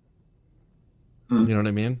 You know what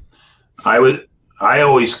I mean?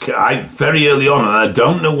 I very early on, and I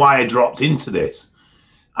don't know why I dropped into this.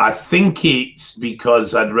 I think it's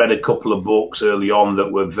because I'd read a couple of books early on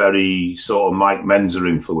that were very sort of Mike Menzer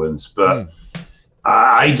influenced, but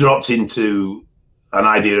I dropped into an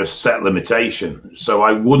idea of set limitation. So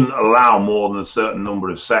I wouldn't allow more than a certain number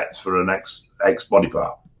of sets for an X body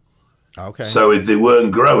part. Okay. So if they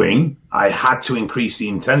weren't growing, I had to increase the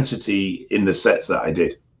intensity in the sets that I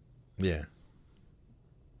did. Yeah.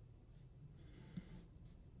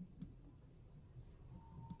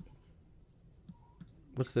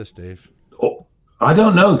 What's this, Dave? Oh, I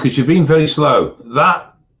don't know, because you're being very slow.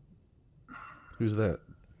 Who's that?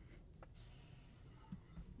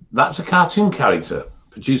 That's a cartoon character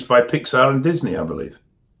produced by Pixar and Disney, I believe.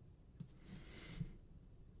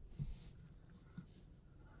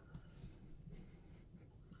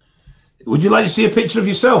 Would you like to see a picture of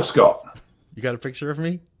yourself, Scott? You got a picture of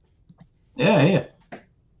me? Yeah.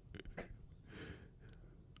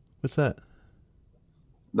 What's that?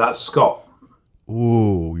 That's Scott.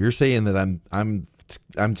 Ooh, you're saying that I'm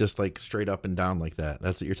just like straight up and down like that.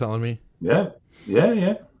 That's what you're telling me? Yeah.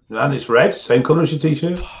 And it's red, same color as your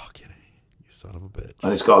t-shirt. Fucking you son of a bitch.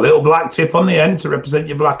 And it's got a little black tip on the end to represent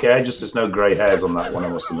your black hair. Just there's no grey hairs on that one, I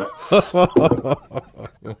must admit.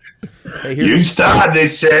 Hey, you started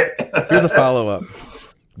this shit. Here's a follow-up.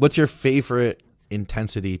 What's your favorite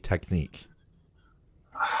intensity technique?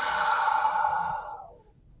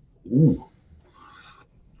 Ooh.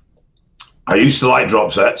 I used to like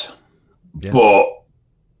drop sets, Yeah. but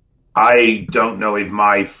I don't know if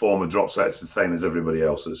my form of drop sets is the same as everybody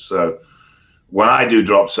else's. So when I do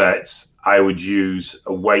drop sets, I would use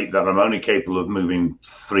a weight that I'm only capable of moving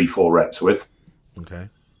 3-4 reps with. Okay.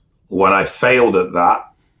 When I failed at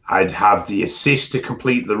that, I'd have the assist to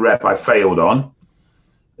complete the rep I failed on.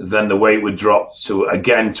 Then the weight would drop to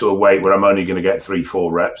a weight where I'm only going to get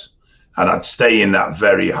 3-4 reps. And I'd stay in that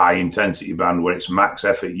very high intensity band where it's max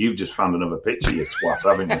effort. You've just found another picture, you twat,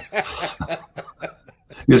 haven't you?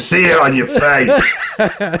 You see it on your face.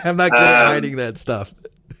 I'm not good at hiding that stuff.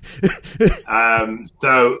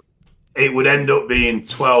 So it would end up being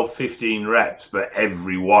 12, 15 reps, but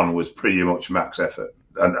every one was pretty much max effort.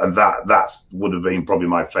 And that would have been probably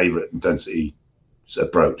my favorite intensity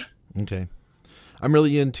approach. Okay. I'm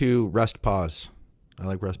really into rest pause. I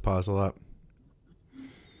like rest pause a lot.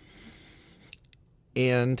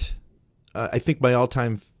 And I think my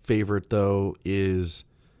all-time favorite, though, is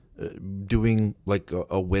doing like a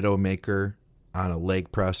Widowmaker on a leg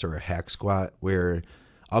press or a hack squat where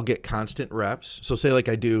I'll get constant reps. So say like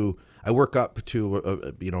I work up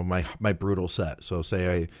to, my brutal set. So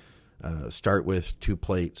say I start with 2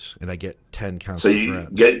 plates and I get 10 constant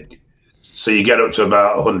reps. So you get up to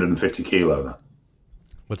about 150 kilo then?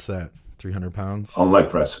 What's that? 300 pounds? On leg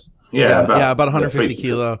press. Yeah, about 150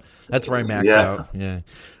 kilo. That's where I max out. Yeah.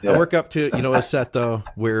 I work up to, a set though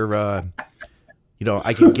where, I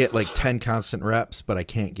can get like 10 constant reps, but I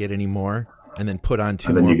can't get any more, and then put on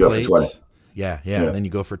 2 more plates. Yeah. And then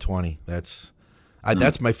you go for 20. That's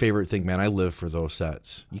my favorite thing, man. I live for those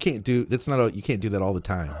sets. You can't do that all the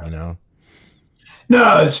time,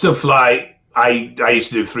 No, it's stuff like I used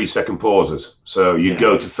to do 3-second pauses. So you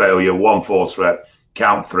go to failure, 1/4 rep,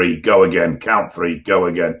 count 3, go again, count 3, go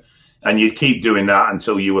again. And you'd keep doing that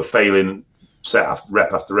until you were failing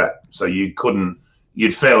rep after rep. So you'd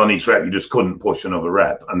fail on each rep, you just couldn't push another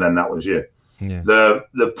rep, and then that was you. Yeah.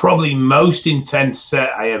 The probably most intense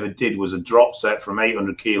set I ever did was a drop set from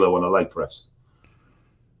 800 kilo on a leg press.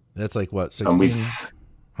 That's like what,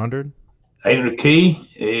 1,600? 800 key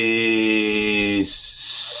is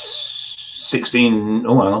 16.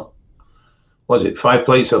 Oh, well, was it 5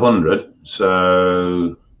 plates 100?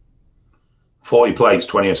 So 40 plates,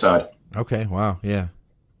 20 aside. Okay, wow, yeah.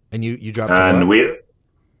 And you dropped and we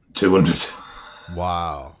 200.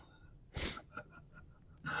 Wow.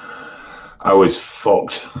 I was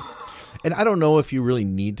fucked. And I don't know if you really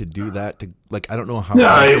need to do that to, like, I don't know how.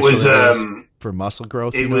 No, it was for muscle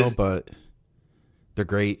growth, but they're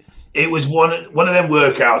great. It was one of them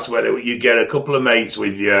workouts where you get a couple of mates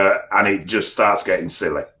with you and it just starts getting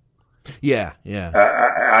silly. Yeah.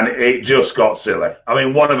 And it just got silly. I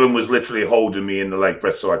mean, one of them was literally holding me in the leg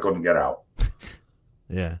press so I couldn't get out.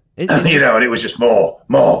 Yeah. And it was just more.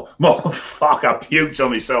 Fuck, I puked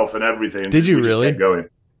on myself and everything. Did you really? Just kept going.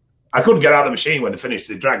 I couldn't get out of the machine when they finished.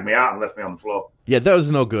 They dragged me out and left me on the floor. Yeah, that was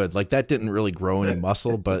no good. Like, that didn't really grow any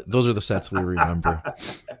muscle, but those are the sets we remember.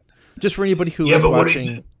 Just for anybody who is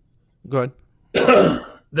watching. Go ahead.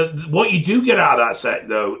 What you do get out of that set,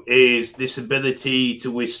 though, is this ability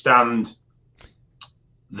to withstand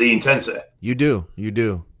the intensity. You do. You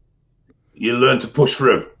learn to push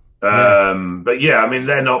through. But yeah, I mean,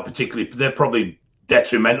 they're probably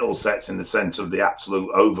detrimental sets in the sense of the absolute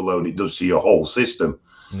overload it does to your whole system.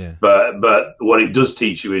 Yeah. But what it does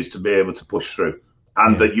teach you is to be able to push through,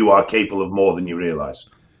 and that you are capable of more than you realize.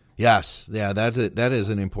 Yes. Yeah, that is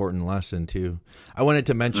an important lesson too. I wanted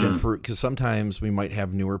to mention because sometimes we might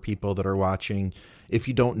have newer people that are watching. If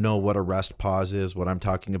you don't know what a rest pause is, what I'm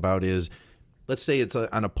talking about is, let's say it's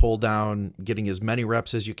on a pull down, getting as many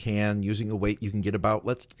reps as you can, using a weight you can get about,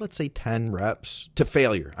 let's say 10 reps to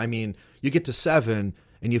failure. I mean, you get to 7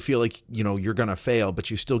 and you feel like, you're going to fail, but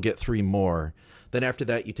you still get 3 more. Then after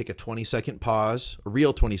that, you take a 20-second pause, a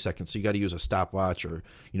real 20 seconds. So you got to use a stopwatch or,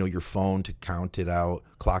 your phone to count it out,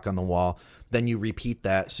 clock on the wall. Then you repeat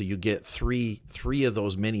that. So you get three of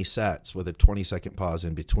those mini sets with a 20-second pause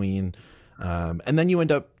in between. And then you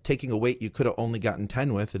end up taking a weight you could have only gotten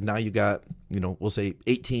 10 with, and now you got, we'll say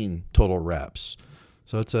 18 total reps.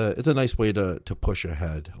 So it's a nice way to push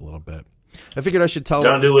ahead a little bit. I figured I should tell.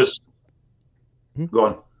 Don't do this. Go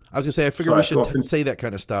on. I was gonna say I figured we should say that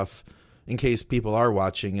kind of stuff in case people are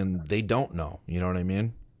watching and they don't know. You know what I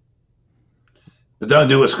mean? But don't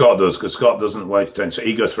do what Scott does, because Scott doesn't wait to turn. So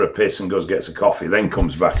he goes for a piss and gets a coffee, then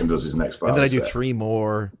comes back and does his next part. And then I do 3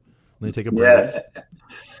 more. Then I take a break. Yeah.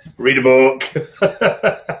 Read a book.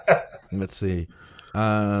 Let's see.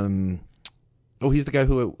 He's the guy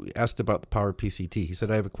who asked about the Power PCT. He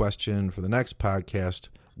said, I have a question for the next podcast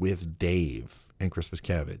with Dave and Christmas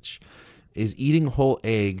Cabbage. Is eating whole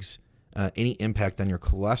eggs any impact on your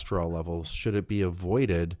cholesterol levels? Should it be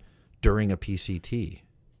avoided during a PCT?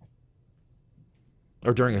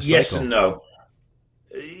 Or during a cycle? Yes and no.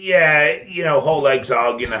 Yeah, whole eggs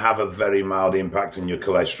are going to have a very mild impact on your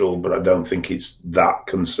cholesterol, but I don't think it's that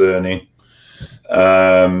concerning.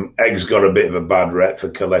 Eggs got a bit of a bad rep for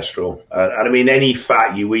cholesterol. And I mean, any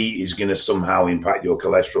fat you eat is going to somehow impact your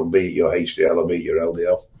cholesterol, be it your HDL or be it your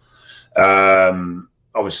LDL.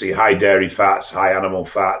 Obviously, high dairy fats, high animal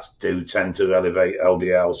fats do tend to elevate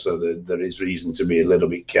LDL, so there is reason to be a little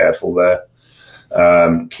bit careful there.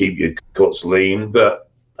 Keep your cuts lean. But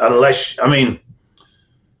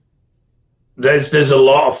there's a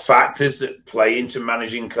lot of factors that play into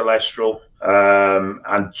managing cholesterol.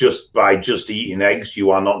 And just by eating eggs,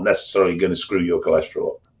 you are not necessarily going to screw your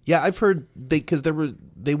cholesterol up. Yeah, I've heard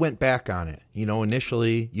they went back on it.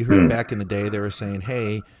 Initially you heard back in the day, they were saying,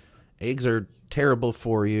 hey, eggs are terrible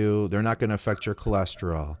for you. They're not going to affect your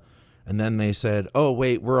cholesterol. And then they said, oh,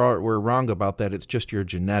 wait, we're wrong about that. It's just your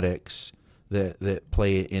genetics that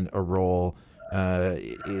play in a role.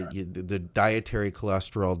 The dietary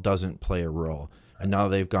cholesterol doesn't play a role. And now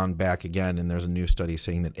they've gone back again, and there's a new study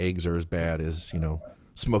saying that eggs are as bad as,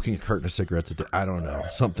 smoking a carton of cigarettes a day. I don't know,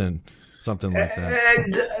 something like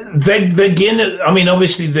that.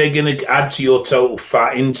 Obviously they're going to add to your total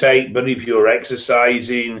fat intake, but if you're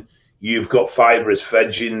exercising, you've got fibrous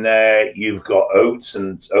veg in there, you've got oats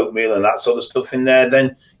and oatmeal and that sort of stuff in there,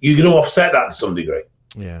 then you're going to offset that to some degree.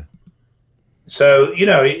 Yeah. So,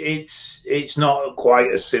 it's not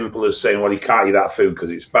quite as simple as saying, well, you can't eat that food because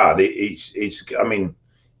it's bad. It's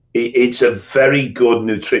a very good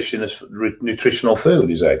nutritional food,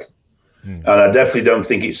 is egg. And I definitely don't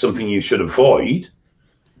think it's something you should avoid,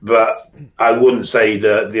 but I wouldn't say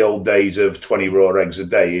that the old days of 20 raw eggs a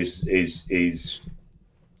day is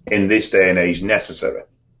in this day and age necessary.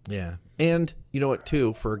 Yeah. And you know what,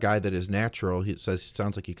 too, for a guy that is natural, it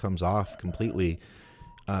sounds like he comes off completely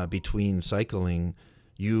between cycling.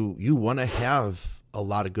 You want to have a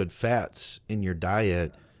lot of good fats in your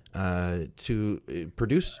diet to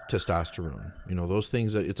produce testosterone. Those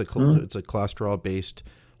things. It's a cholesterol-based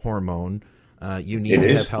hormone. You need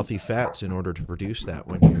to have healthy fats in order to produce that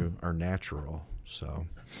when you are natural. So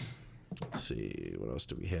let's see, what else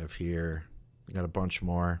do we have here? We got a bunch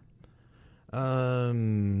more.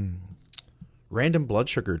 Random blood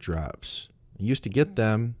sugar drops. I used to get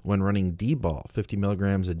them when running D-ball, 50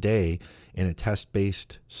 milligrams a day in a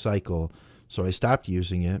test-based cycle. So I stopped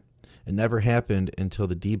using it. It never happened until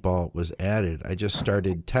the D-ball was added. I just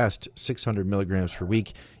started test 600 milligrams per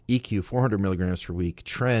week, EQ 400 milligrams per week,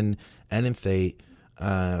 Tren, Enanthate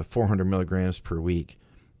 400 milligrams per week.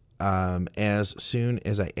 As soon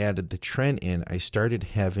as I added the Tren in, I started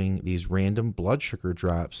having these random blood sugar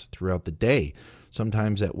drops throughout the day,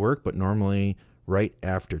 sometimes at work, but normally right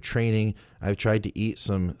after training. I've tried to eat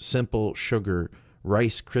some simple sugar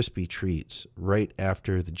Rice Krispie treats right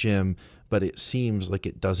after the gym, but it seems like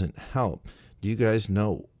it doesn't help. Do you guys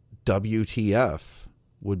know WTF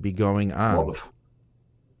would be going on? What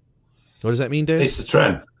does that mean, Dave? It's the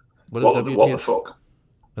trend. What is WTF? What the fuck?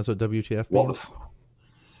 That's what WTF means?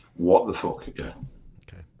 What the fuck? Yeah.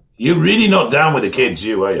 Okay. You're really not down with the kids,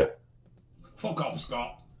 are you? Fuck off,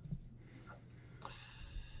 Scott.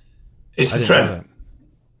 It's the trend.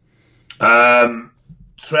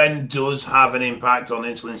 Trend does have an impact on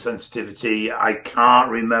insulin sensitivity. I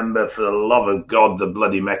can't remember, for the love of God, the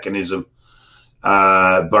bloody mechanism.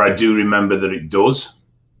 But I do remember that it does.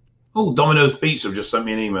 Oh, Domino's Pizza have just sent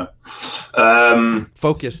me an email.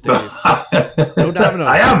 Focus, Dave. No Domino's.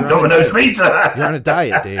 I am Domino's Pizza. You're on a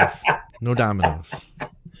diet, Dave. No Domino's.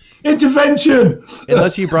 Intervention.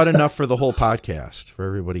 Unless you brought enough for the whole podcast, for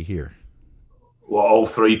everybody here. Well, all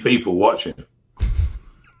 3 people watching.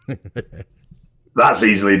 That's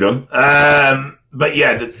easily done. But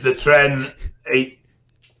yeah, the trend,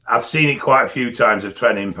 I've seen it quite a few times, of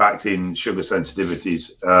trend impacting sugar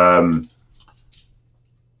sensitivities.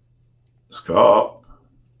 Scott?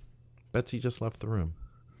 Betsy just left the room.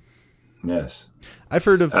 Yes. I've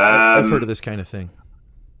heard of this kind of thing.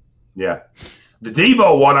 Yeah. The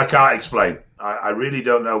Debo one I can't explain. I really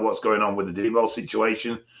don't know what's going on with the Debo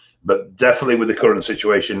situation, but definitely with the current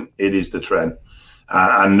situation, it is the trend.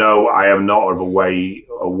 And no, I am not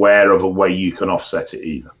aware of a way you can offset it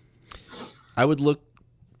either. I would look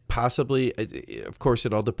possibly, of course,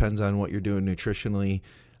 it all depends on what you're doing nutritionally.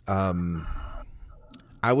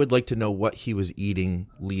 I would like to know what he was eating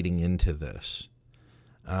leading into this.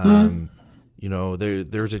 You know,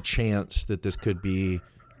 there's a chance that this could be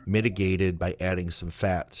mitigated by adding some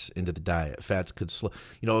fats into the diet. Fats could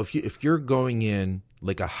if you're going in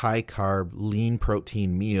like a high carb, lean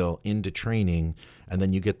protein meal into training, and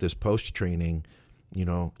then you get this post training, you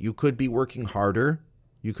know, you could be working harder.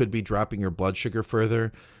 You could be dropping your blood sugar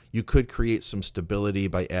further. You could create some stability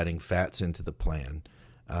by adding fats into the plan.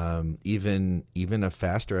 Even a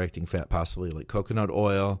faster acting fat, possibly like coconut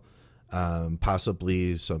oil,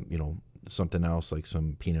 possibly some, you know, something else like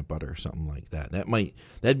some peanut butter or something like that.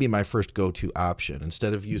 That'd be my first go-to option.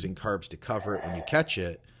 Instead of using carbs to cover it when you catch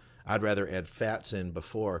it, I'd rather add fats in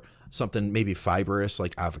before. Something maybe fibrous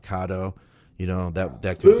like avocado, you know,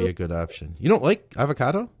 that could be a good option. You don't like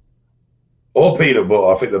avocado? Or peanut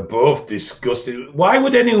butter. I think they're both disgusting. Why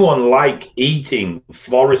would anyone like eating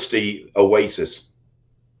foresty oasis?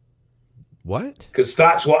 What? Because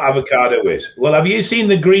that's what avocado is. Well, have you seen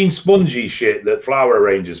the green spongy shit that flower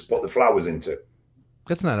arrangers put the flowers into?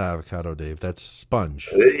 That's not avocado, Dave. That's sponge.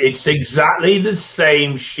 It's exactly the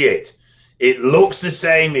same shit. It looks the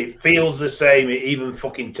same. It feels the same. It even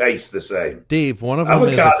fucking tastes the same. Dave, one of them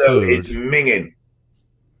is a food. Avocado is minging.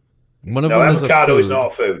 One of them is a food. Avocado is not a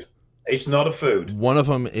food. It's not a food. One of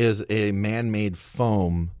them is a man-made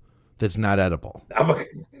foam that's not edible.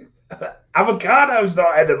 Avocado's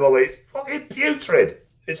not edible. It's fucking putrid.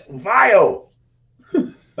 It's vile.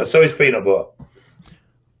 And so is peanut butter.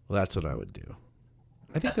 Well, that's what I would do.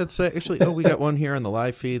 I think that's actually. Oh, we got one here on the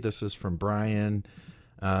live feed. This is from Brian.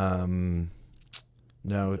 No,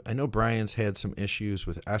 I know Brian's had some issues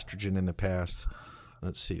with estrogen in the past.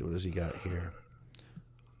 Let's see, what does he got here?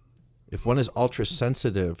 If one is ultra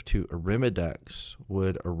sensitive to Arimidex,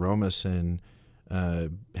 would Aromacin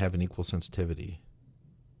have an equal sensitivity?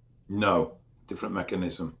 No, different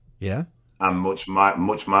mechanism. Yeah, and much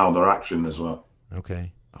milder action as well.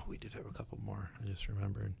 Okay. Oh, we did have a couple more. I just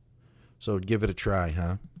remembered. So give it a try,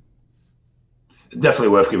 huh? Definitely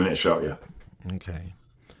worth giving it a shot. Yeah. Okay.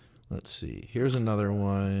 Let's see. Here's another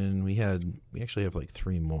one. We actually have like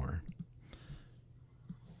 3 more.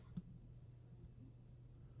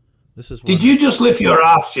 This is. Did you just lift your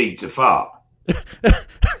ass cheek to fart?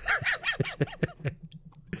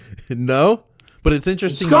 No, but it's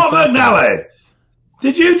interesting. Scott McNally,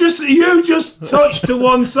 did you just touch to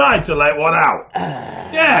one side to let one out?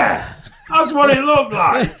 Yeah, that's what it looked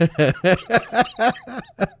like.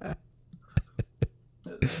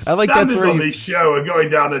 I like that's where on this show are going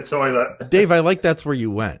down the toilet. Dave, I like that's where you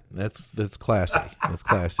went. That's classy. That's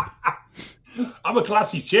classy. I'm a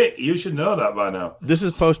classy chick. You should know that by now. This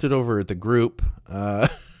is posted over at the group.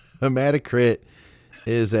 Hematocrit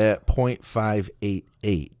is at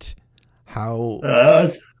 0.588.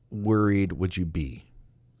 How worried would you be?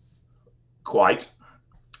 Quite.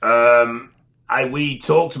 We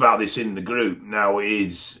talked about this in the group. Now,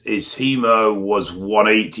 his hemo was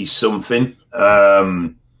 180 something,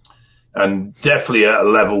 and definitely at a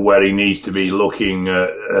level where he needs to be looking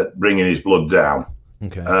at bringing his blood down.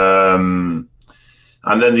 Okay. And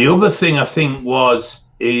then the other thing I think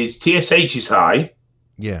is TSH is high.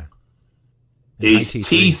 Yeah. His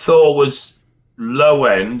T4 was low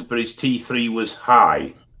end, but his T3 was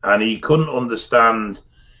high, and he couldn't understand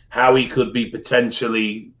how he could be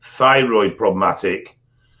potentially thyroid problematic.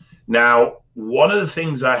 Now, one of the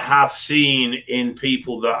things I have seen in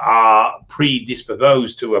people that are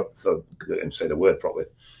predisposed to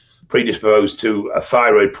predisposed to a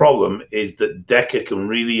thyroid problem is that DECA can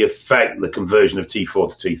really affect the conversion of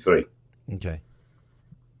T4 to T3. Okay.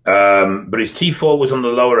 But his T4 was on the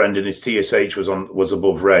lower end and his TSH was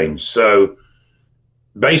above range. So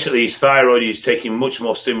basically, his thyroid is taking much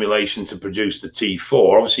more stimulation to produce the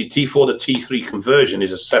T4. Obviously, T4 to T3 conversion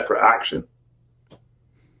is a separate action.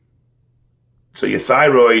 So your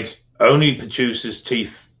thyroid only produces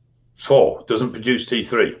T4, doesn't produce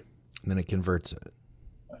T3. And then it converts it.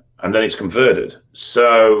 And then it's converted.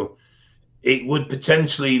 So it would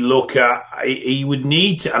potentially look at, he would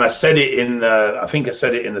need to, and I said it I think I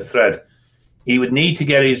said it in the thread, he would need to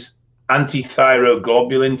get his antithyroid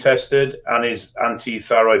globulin tested and his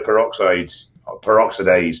antithyroid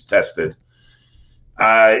peroxidase tested,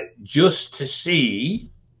 just to see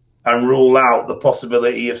and rule out the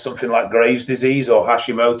possibility of something like Graves' disease or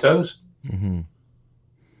Hashimoto's. Mm-hmm.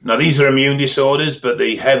 Now, these are immune disorders, but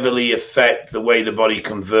they heavily affect the way the body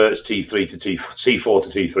converts T4 to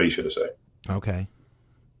T3, should I say. Okay.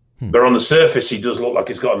 But on the surface, he does look like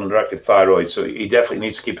he's got an underactive thyroid, so he definitely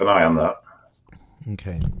needs to keep an eye on that.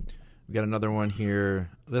 Okay. We got another one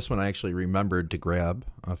here. This one I actually remembered to grab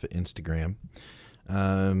off of Instagram.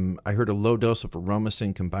 I heard a low dose of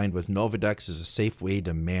Aromacin combined with Novadex is a safe way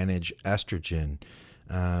to manage estrogen.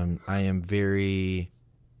 I am very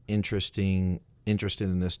interested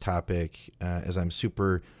in this topic as I'm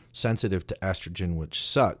super sensitive to estrogen, which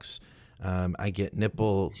sucks. I get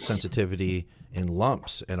nipple sensitivity in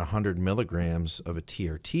lumps at 100 milligrams of a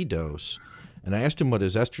TRT dose. And I asked him what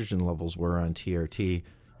his estrogen levels were on TRT.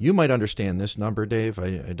 You might understand this number, Dave.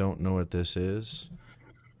 I don't know what this is.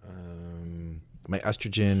 My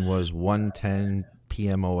estrogen was 110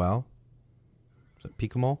 PMOL. Is that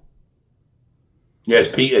picomole? Yeah, it's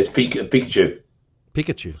Pikachu.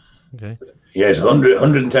 Pikachu. Okay. Yeah, it's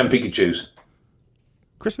 110 Pikachus.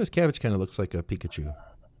 Christmas cabbage kind of looks like a Pikachu.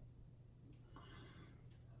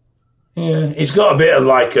 Yeah, it's got a bit of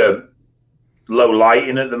like a low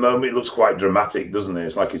lighting at the moment. It looks quite dramatic, doesn't it?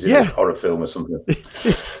 It's like he's in a horror film or something.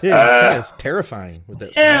 It's terrifying with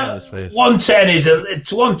that smile on his face.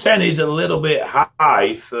 110 is a little bit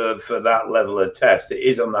high for that level of test. It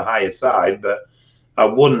is on the higher side, but I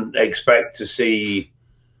wouldn't expect to see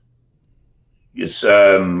his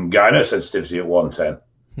gyno sensitivity at 110.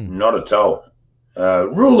 Not at all.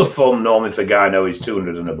 Rule of thumb normally for gyno is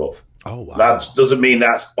 200 and above. Oh, wow. That doesn't mean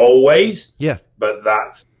that's always. Yeah. But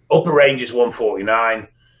that's upper range is 149.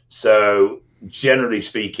 So generally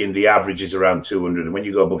speaking, the average is around 200. And when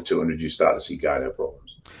you go above 200, you start to see gyno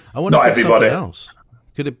problems. I wonder if it's something else.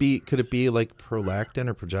 Could it be like prolactin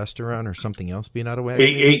or progesterone or something else being out of whack?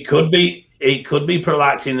 It could be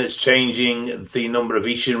prolactin that's changing the number of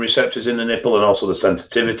estrogen receptors in the nipple and also the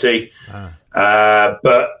sensitivity.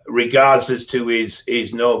 But regards as to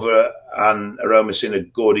is Nova and Aromacin a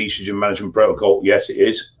good estrogen management protocol? Yes, it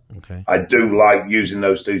is. Okay. I do like using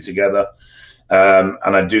those two together. And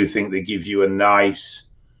I do think they give you a nice,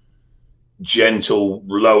 gentle,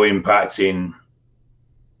 low impacting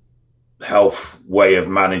health way of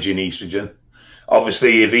managing estrogen.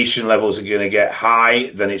 Obviously, if estrogen levels are going to get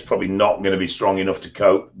high, then it's probably not going to be strong enough to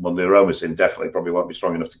cope. Well, the Aromacin definitely probably won't be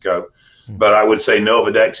strong enough to cope. But I would say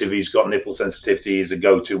Novadex, if he's got nipple sensitivity, is a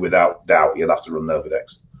go-to without doubt. You'll have to run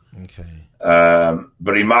Novadex. Okay.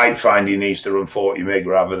 But he might find he needs to run 40 mg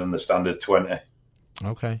rather than the standard 20.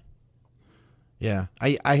 Okay. Yeah.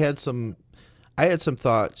 I had some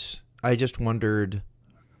thoughts. I just wondered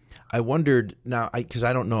now, because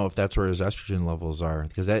I don't know if that's where his estrogen levels are,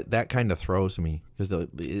 because that kind of throws me, because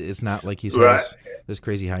it's not like he's has this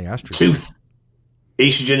crazy high estrogen.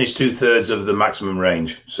 Estrogen is 2/3 of the maximum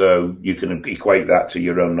range, so you can equate that to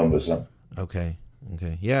your own numbers then. Okay.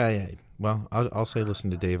 Yeah. Well, I'll say listen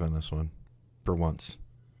to Dave on this one for once,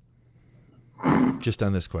 just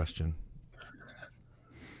on this question.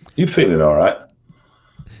 You feeling all right?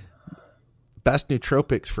 Best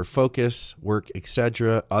nootropics for focus, work,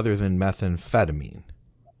 etc., other than methamphetamine.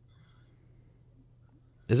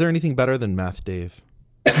 Is there anything better than meth, Dave?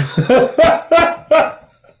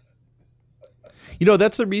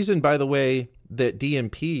 That's the reason, by the way, that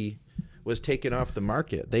DMP was taken off the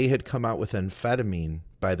market. They had come out with amphetamine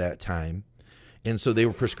by that time, and so they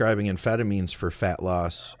were prescribing amphetamines for fat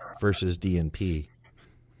loss versus DNP.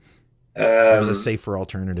 It was a safer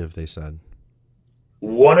alternative, they said.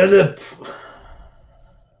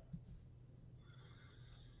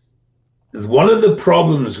 one of the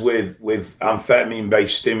problems with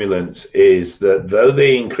amphetamine-based stimulants is that though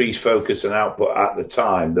they increase focus and output at the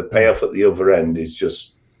time, the payoff at the other end is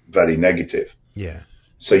just very negative. Yeah.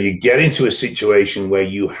 So you get into a situation where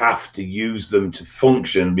you have to use them to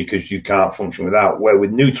function because you can't function without. Where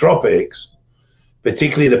with nootropics,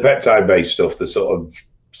 particularly the peptide-based stuff, the sort of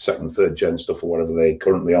second, third gen stuff or whatever they're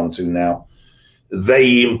currently onto now,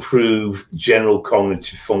 they improve general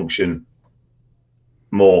cognitive function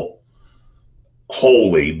more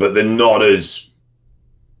wholly, but they're not as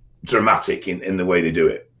dramatic in the way they do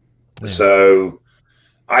it. Yeah. So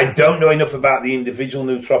I don't know enough about the individual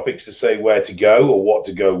nootropics to say where to go or what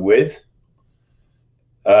to go with.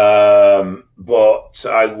 But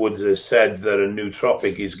I would have said that a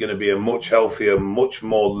nootropic is going to be a much healthier, much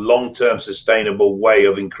more long-term sustainable way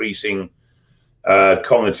of increasing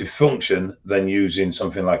cognitive function than using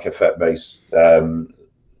something like a phet-based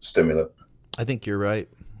stimulant. I think you're right.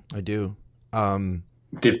 I do. I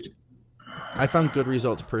found good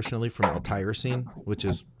results personally from L-tyrosine, which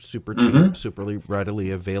is super cheap, super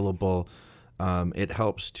readily available. It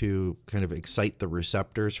helps to kind of excite the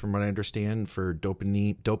receptors, from what I understand, for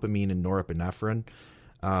dopamine and norepinephrine.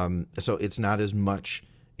 So it's not as much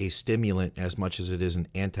a stimulant as much as it is an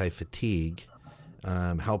anti-fatigue,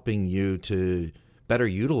 helping you to better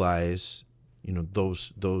utilize,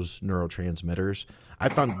 those neurotransmitters. I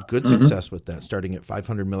found good success with that, starting at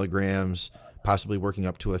 500 milligrams, possibly working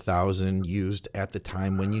up to 1,000, used at the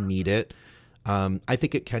time when you need it. I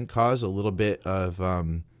think it can cause a little bit of,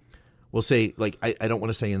 we'll say, like, I don't want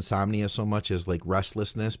to say insomnia so much as like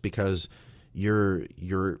restlessness, because you're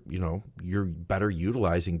better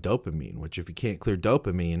utilizing dopamine, which if you can't clear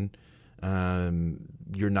dopamine,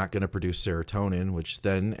 you're not going to produce serotonin, which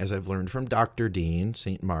then, as I've learned from Dr. Dean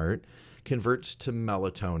St. Mart, converts to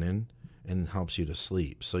melatonin and helps you to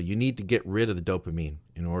sleep. So you need to get rid of the dopamine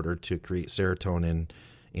in order to create serotonin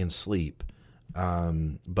in sleep.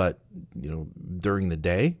 But during the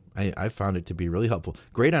day, I found it to be really helpful.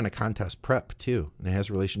 Great on a contest prep too. And it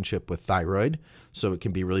has a relationship with thyroid, so it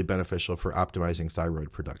can be really beneficial for optimizing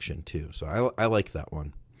thyroid production too. So I like that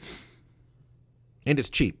one. And it's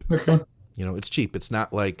cheap. Okay. It's cheap. It's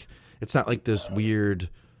not like this weird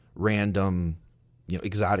random,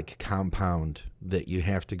 exotic compound that you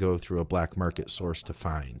have to go through a black market source to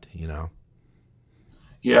find,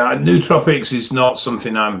 Yeah, nootropics is not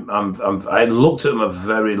something I looked at them a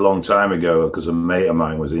very long time ago because a mate of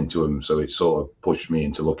mine was into them, so it sort of pushed me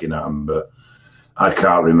into looking at them, but I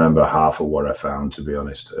can't remember half of what I found, to be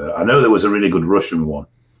honest. I know there was a really good Russian one.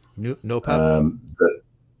 No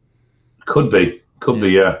could be,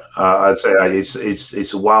 yeah. I'd say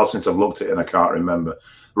it's a while since I've looked at it and I can't remember.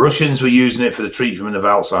 Russians were using it for the treatment of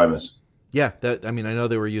Alzheimer's. Yeah, I know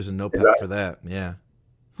they were using NoPep for that. Yeah.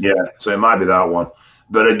 Yeah, so it might be that one.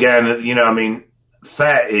 But again,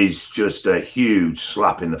 phet is just a huge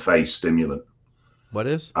slap in the face stimulant. What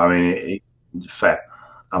is? Phet,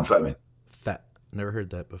 amphetamine. Phet. Never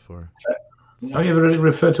heard that before. Phet. Have you ever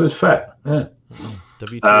referred to as phet? Yeah.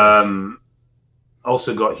 WTF.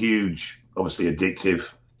 Also got huge, obviously addictive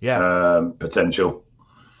potential.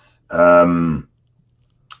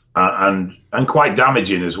 And quite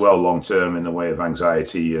damaging as well long term in the way of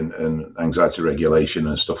anxiety and anxiety regulation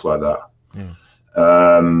and stuff like that. Yeah.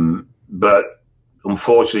 But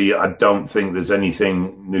unfortunately, I don't think there's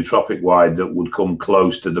anything nootropic wide that would come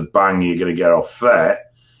close to the bang you're going to get off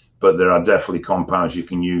phet. But there are definitely compounds you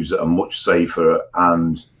can use that are much safer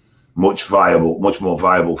and much more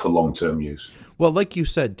viable for long term use. Well, like you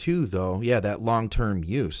said too, though, that long term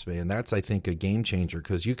use, man, that's, I think, a game changer,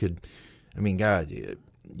 because you could, God, you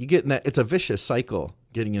get in that, it's a vicious cycle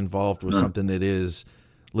getting involved with something that is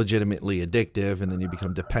legitimately addictive, and then you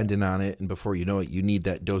become dependent on it, and before you know it, you need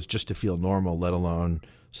that dose just to feel normal, let alone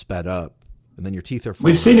sped up, and then your teeth are full.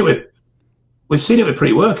 We've seen it with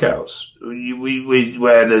pre-workouts.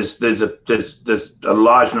 Where there's a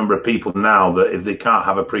large number of people now that if they can't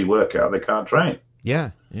have a pre-workout, they can't train.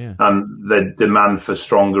 Yeah. And the demand for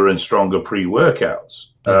stronger and stronger pre-workouts.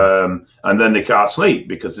 And then they can't sleep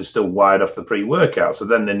because they're still wired off the pre-workout. So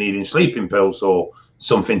then they're needing sleeping pills or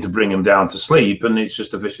something to bring them down to sleep, and it's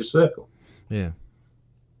just a vicious circle. Yeah.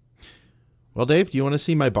 Well, Dave, do you want to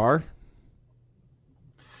see my bar?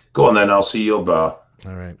 Go on then, I'll see your bar.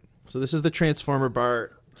 All right. So this is the Transformer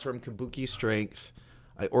bar. It's from Kabuki Strength.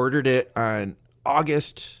 I ordered it on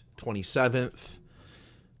August 27th.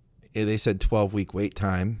 They said 12-week wait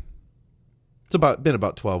time. It's been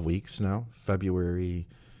about 12 weeks now. February,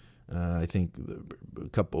 I think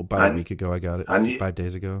about a week ago I got it. 5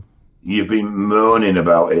 days ago. You've been moaning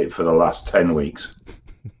about it for the last 10 weeks.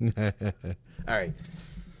 All right.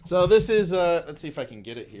 So this is, let's see if I can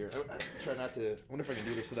get it here. Try not to, I wonder if I can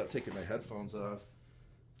do this without taking my headphones off.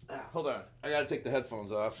 Hold on. I got to take the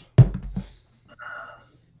headphones off.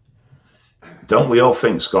 Don't we all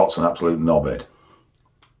think Scott's an absolute knobhead?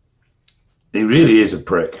 He really is a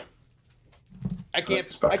prick. I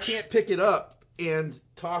can't pick it up and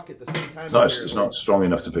talk at the same time. It's not strong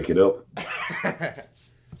enough to pick it up.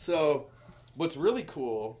 So what's really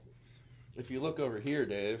cool, if you look over here,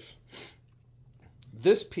 Dave,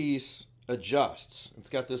 this piece adjusts. It's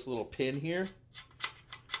got this little pin here.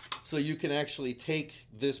 So you can actually take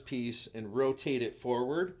this piece and rotate it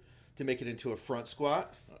forward to make it into a front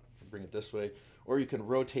squat. Bring it this way. Or you can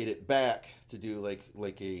rotate it back to do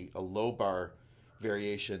like a low bar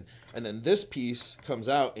variation. And then this piece comes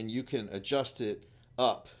out and you can adjust it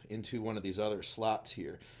up into one of these other slots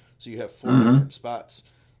here. So you have 4 different spots.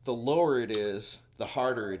 The lower it is, the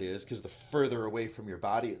harder it is, because the further away from your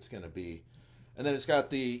body it's going to be. And then it's got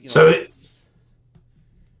the, it's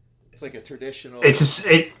like a traditional. It's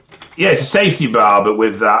a safety bar, but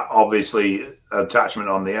with that obviously attachment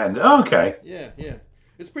on the end. Oh, okay. Yeah.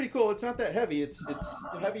 It's pretty cool. It's not that heavy. It's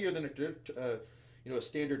heavier than a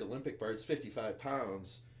standard Olympic bar. It's 55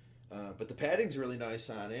 pounds, but the padding's really nice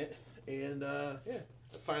on it. And it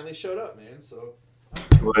finally showed up, man. So.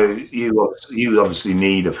 Well, you obviously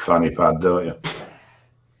need a fanny pad, don't you?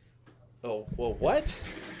 Oh well, what?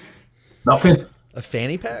 Nothing. A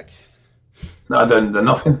fanny pack? No, I don't.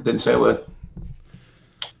 Nothing. Didn't say a word.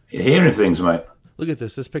 You're hearing things, mate. Look at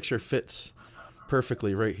this. This picture fits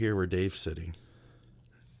perfectly right here where Dave's sitting.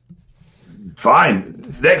 Fine.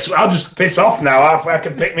 Next, I'll just piss off now. I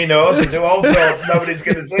can pick my nose and do all sorts. Nobody's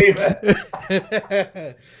going to see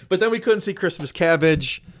me. But then we couldn't see Christmas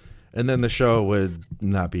Cabbage, and then the show would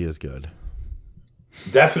not be as good.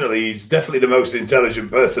 Definitely, he's definitely the most intelligent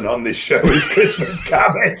person on this show is Christmas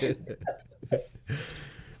Cabbage.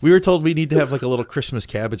 We were told we need to have like a little Christmas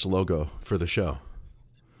Cabbage logo for the show.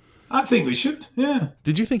 I think we should, yeah.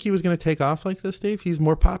 Did you think he was going to take off like this, Dave? He's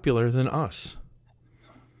more popular than us.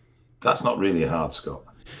 That's not really hard, Scott.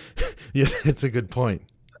 Yeah, that's a good point.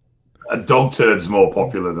 A dog turd's more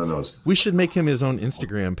popular than us. We should make him his own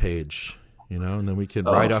Instagram page, and then we could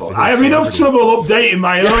ride off of his I have enough celebrity. trouble updating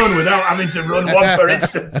my own without having to run one for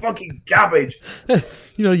instant fucking cabbage.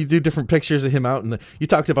 You do different pictures of him out in the. You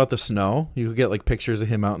talked about the snow. You could get like pictures of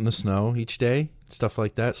him out in the snow each day, stuff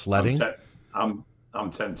like that, sledding. I'm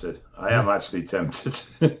tempted. I am actually tempted.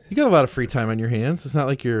 You got a lot of free time on your hands. It's not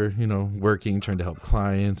like you're, working, trying to help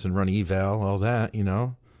clients and run eval, all that,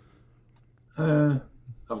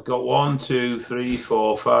 I've got 1, 2, 3,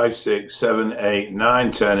 4, 5, 6, 7, 8,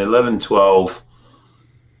 9, 10, 11, 12,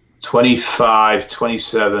 25,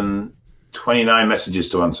 27, 29 messages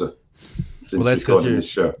to answer. Well, that's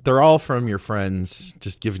because they're all from your friends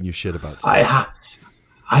just giving you shit about stuff.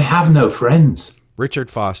 I have no friends. Richard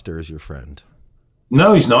Foster is your friend.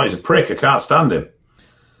 No, he's not. He's a prick. I can't stand him.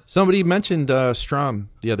 Somebody mentioned Strom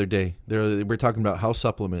the other day. They were talking about health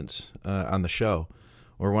supplements on the show,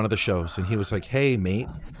 or one of the shows, and he was like, "Hey, mate,"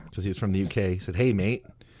 because he was from the UK. He said, "Hey, mate,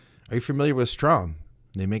 are you familiar with Strom?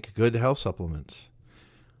 They make good health supplements."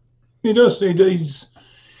 He does.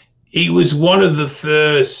 He was one of the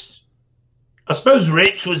first. I suppose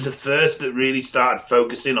Rich was the first that really started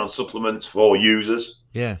focusing on supplements for users.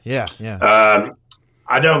 Yeah.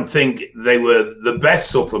 I don't think they were the best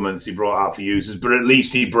supplements he brought out for users, but at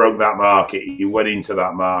least he broke that market. He went into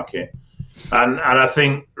that market. And I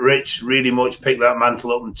think Rich really much picked that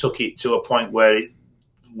mantle up and took it to a point where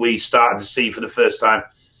we started to see for the first time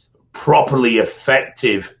properly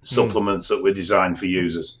effective supplements that were designed for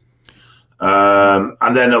users.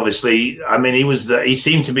 And then obviously, he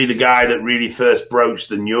seemed to be the guy that really first broached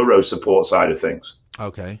the neuro support side of things.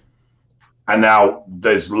 Okay. And now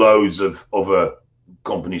there's loads of other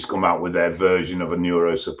companies come out with their version of a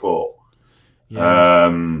neuro support.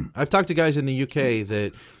 Yeah. I've talked to guys in the UK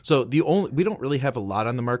we don't really have a lot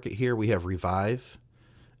on the market here. We have Revive,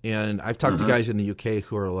 and I've talked to guys in the UK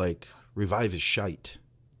who are like, Revive is shite.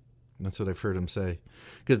 That's what I've heard them say,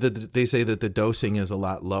 because they say that the dosing is a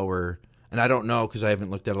lot lower. And I don't know, because I haven't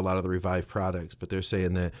looked at a lot of the Revive products, but they're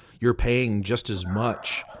saying that you're paying just as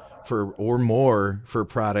much or more for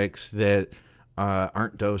products that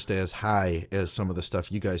aren't dosed as high as some of the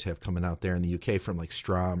stuff you guys have coming out there in the UK from like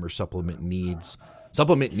Strom or Supplement Needs.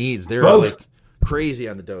 Supplement Needs, they're like crazy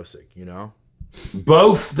on the dosing,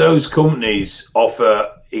 Both those companies offer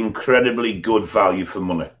incredibly good value for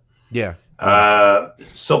money. Yeah.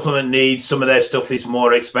 Supplement needs, some of their stuff is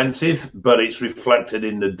more expensive, but it's reflected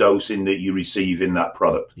in the dosing that you receive in that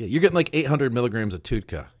product. Yeah, you're getting like 800 milligrams of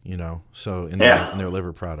TUDCA, so in their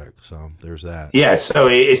liver product. So there's that. Yeah, so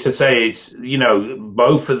it's to say it's,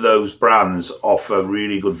 both of those brands offer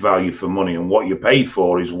really good value for money, and what you pay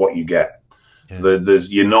for is what you get. Yeah.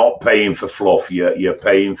 You're not paying for fluff, you're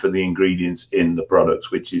paying for the ingredients in the products,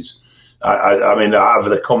 which is, I mean, out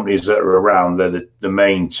of the companies that are around, they're the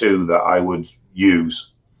main two that I would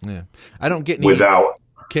use. Yeah, I don't get any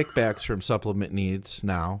kickbacks from Supplement Needs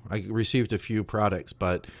now. I received a few products,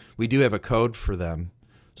 but we do have a code for them.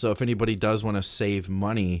 So if anybody does want to save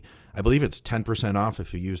money, I believe it's 10% off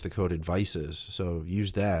if you use the code ADVICES. So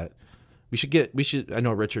use that. I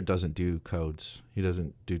know Richard doesn't do codes. He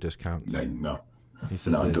doesn't do discounts. No. He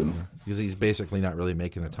said no, that, because he's basically not really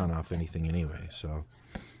making a ton off anything anyway. So.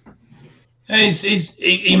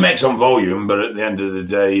 He makes on volume, but at the end of the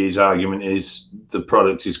day, his argument is the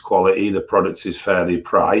product is quality, the product is fairly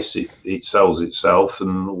priced, it sells itself,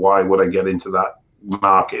 and why would I get into that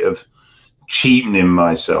market of cheapening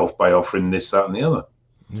myself by offering this, that, and the other?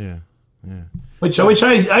 Yeah. Which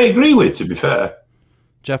I agree with, to be fair.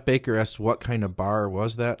 Jeff Baker asked, what kind of bar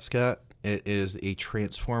was that, Scott? It is a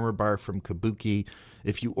Transformer bar from Kabuki.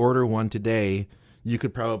 If you order one today, you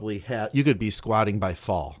could be squatting by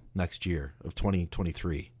fall next year of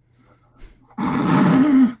 2023.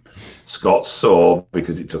 Scott's sore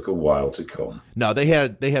because it took a while to come. No, they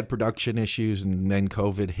had production issues, and then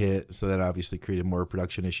COVID hit, so that obviously created more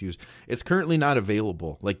production issues. It's currently not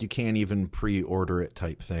available. Like, you can't even pre-order it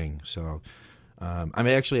type thing. So, I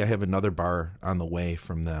have another bar on the way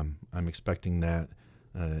from them. I'm expecting that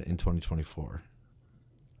in 2024.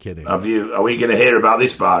 Kidding. Are we going to hear about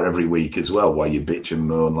this bar every week as well, while you bitch and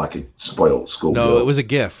moan like a spoiled schoolgirl? No, it was a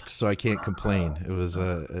gift, so I can't complain. It was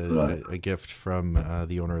a gift from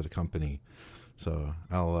the owner of the company. So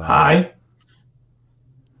I'll. Hi.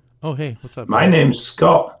 Oh, hey, what's up? My name's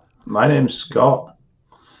Scott.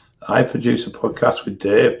 I produce a podcast with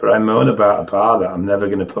Dave, but I moan about a bar that I'm never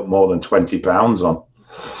going to put more than £20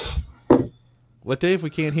 on. What, Dave? We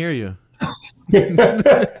can't hear you.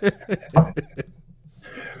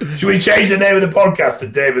 Should we change the name of the podcast to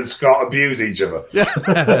Dave and Scott abuse each other?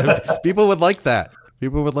 Yeah, people would like that. We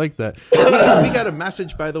got a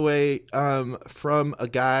message, by the way, from a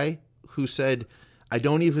guy who said, I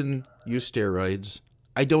don't even use steroids.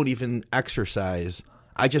 I don't even exercise.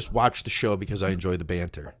 I just watch the show because I enjoy the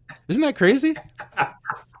banter. Isn't that crazy?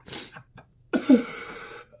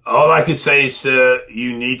 All I can say is, sir,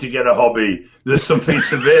 you need to get a hobby. There's something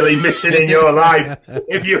severely missing in your life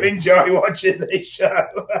if you enjoy watching this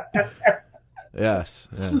show. Yes.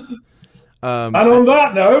 And on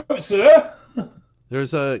that note, sir.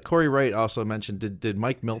 There's Corey Wright also mentioned, did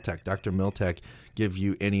Mike Miltek, Dr. Miltek, give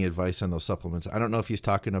you any advice on those supplements? I don't know if he's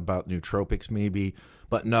talking about nootropics maybe,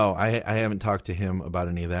 but no, I haven't talked to him about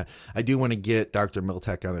any of that. I do want to get Dr.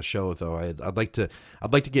 Miltek on a show, though. I'd like to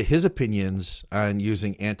get his opinions on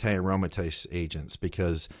using anti-aromatase agents,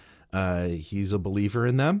 because he's a believer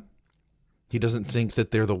in them. He doesn't think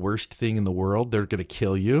that they're the worst thing in the world. They're going to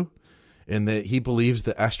kill you. And that he believes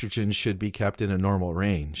that estrogen should be kept in a normal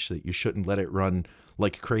range, that you shouldn't let it run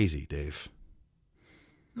like crazy, Dave.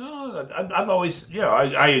 No, I've always,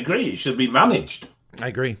 I agree. It should be managed. I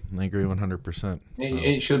agree 100%.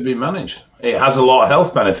 It should be managed. It has a lot of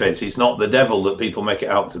health benefits. It's not the devil that people make it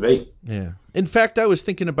out to be. Yeah. In fact, I was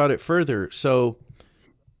thinking about it further. So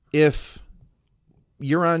if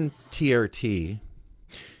you're on TRT,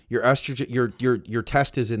 your estrogen, your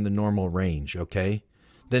test is in the normal range, okay?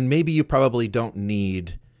 Then maybe you probably don't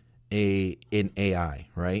need an AI,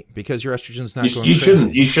 right? Because your estrogen's not going crazy.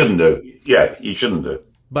 You shouldn't do. Yeah, you shouldn't do.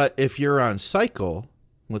 But if you're on cycle,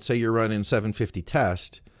 let's say you're running 750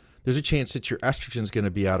 test, there's a chance that your estrogen's going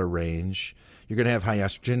to be out of range. You're going to have high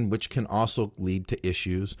estrogen, which can also lead to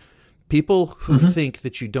issues. People who think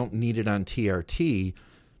that you don't need it on TRT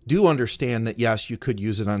do understand that, yes, you could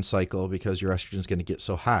use it on cycle because your estrogen's going to get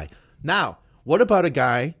so high. Now, what about a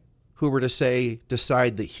guy who were to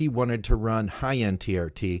decide that he wanted to run high-end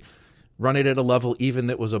TRT, run it at a level even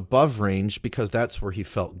that was above range because that's where he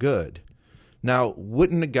felt good? Now,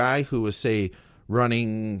 wouldn't a guy who was, say,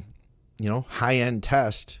 running, high-end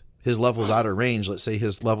test, his level's out of range, let's say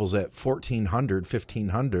his level's at 1,400,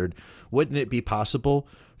 1,500, wouldn't it be possible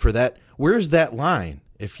for that? Where's that line?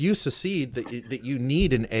 If you succeed that you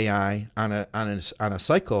need an AI on a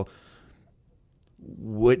cycle,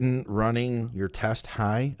 wouldn't running your test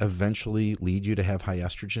high eventually lead you to have high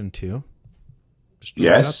estrogen too?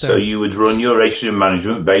 Yes, so you would run your estrogen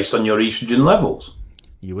management based on your estrogen levels.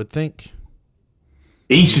 You would think.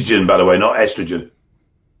 Estrogen, by the way, not estrogen.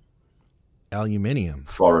 Aluminium.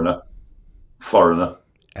 Foreigner.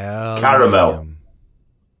 Aluminium.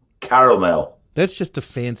 Caramel. That's just a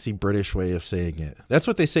fancy British way of saying it. That's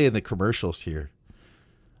what they say in the commercials here.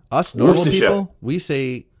 Us normal people, we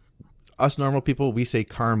say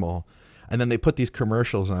caramel. And then they put these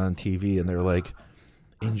commercials on TV and they're like,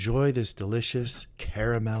 enjoy this delicious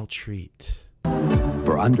caramel treat.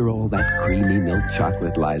 For under all that creamy milk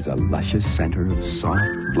chocolate lies a luscious center of soft,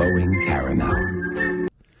 glowing caramel.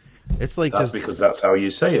 It's like that's because that's how you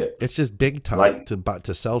say it. It's just big talk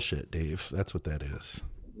to sell shit, Dave. That's what that is.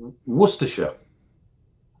 Worcestershire.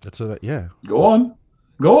 That's what. Yeah. Go on.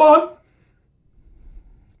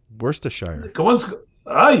 Worcestershire. Come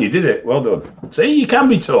on. You did it. Well done. See, you can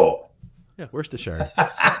be taught. Yeah, Worcestershire.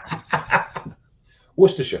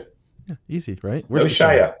 Worcestershire. Yeah, easy, right? No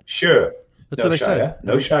Shire. Sure. That's what I said.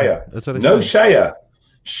 No Shire. That's what I said. No Shire.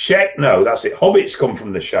 No, that's it. Hobbits come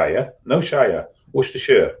from the Shire. No Shire.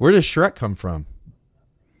 Worcestershire. Where does Shrek come from?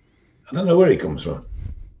 I don't know where he comes from.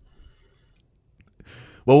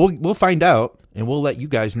 Well, we'll find out, and we'll let you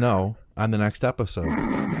guys know on the next episode.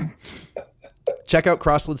 Check out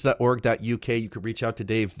crosslands.org.uk. You can reach out to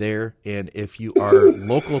Dave there, and if you are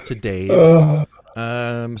local to Dave,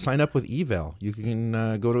 sign up with eVal. You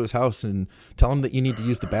can go to his house and tell him that you need to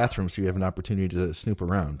use the bathroom so you have an opportunity to snoop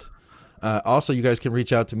around. Also, you guys can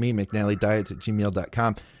reach out to me,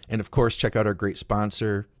 McNallyDiets@gmail.com. And, of course, check out our great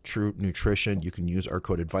sponsor, True Nutrition. You can use our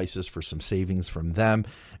code ADVICES for some savings from them.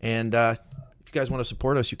 And if you guys want to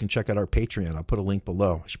support us, you can check out our Patreon. I'll put a link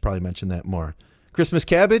below. I should probably mention that more. Christmas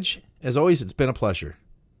Cabbage, as always, it's been a pleasure.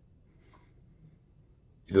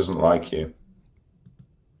 He doesn't like you.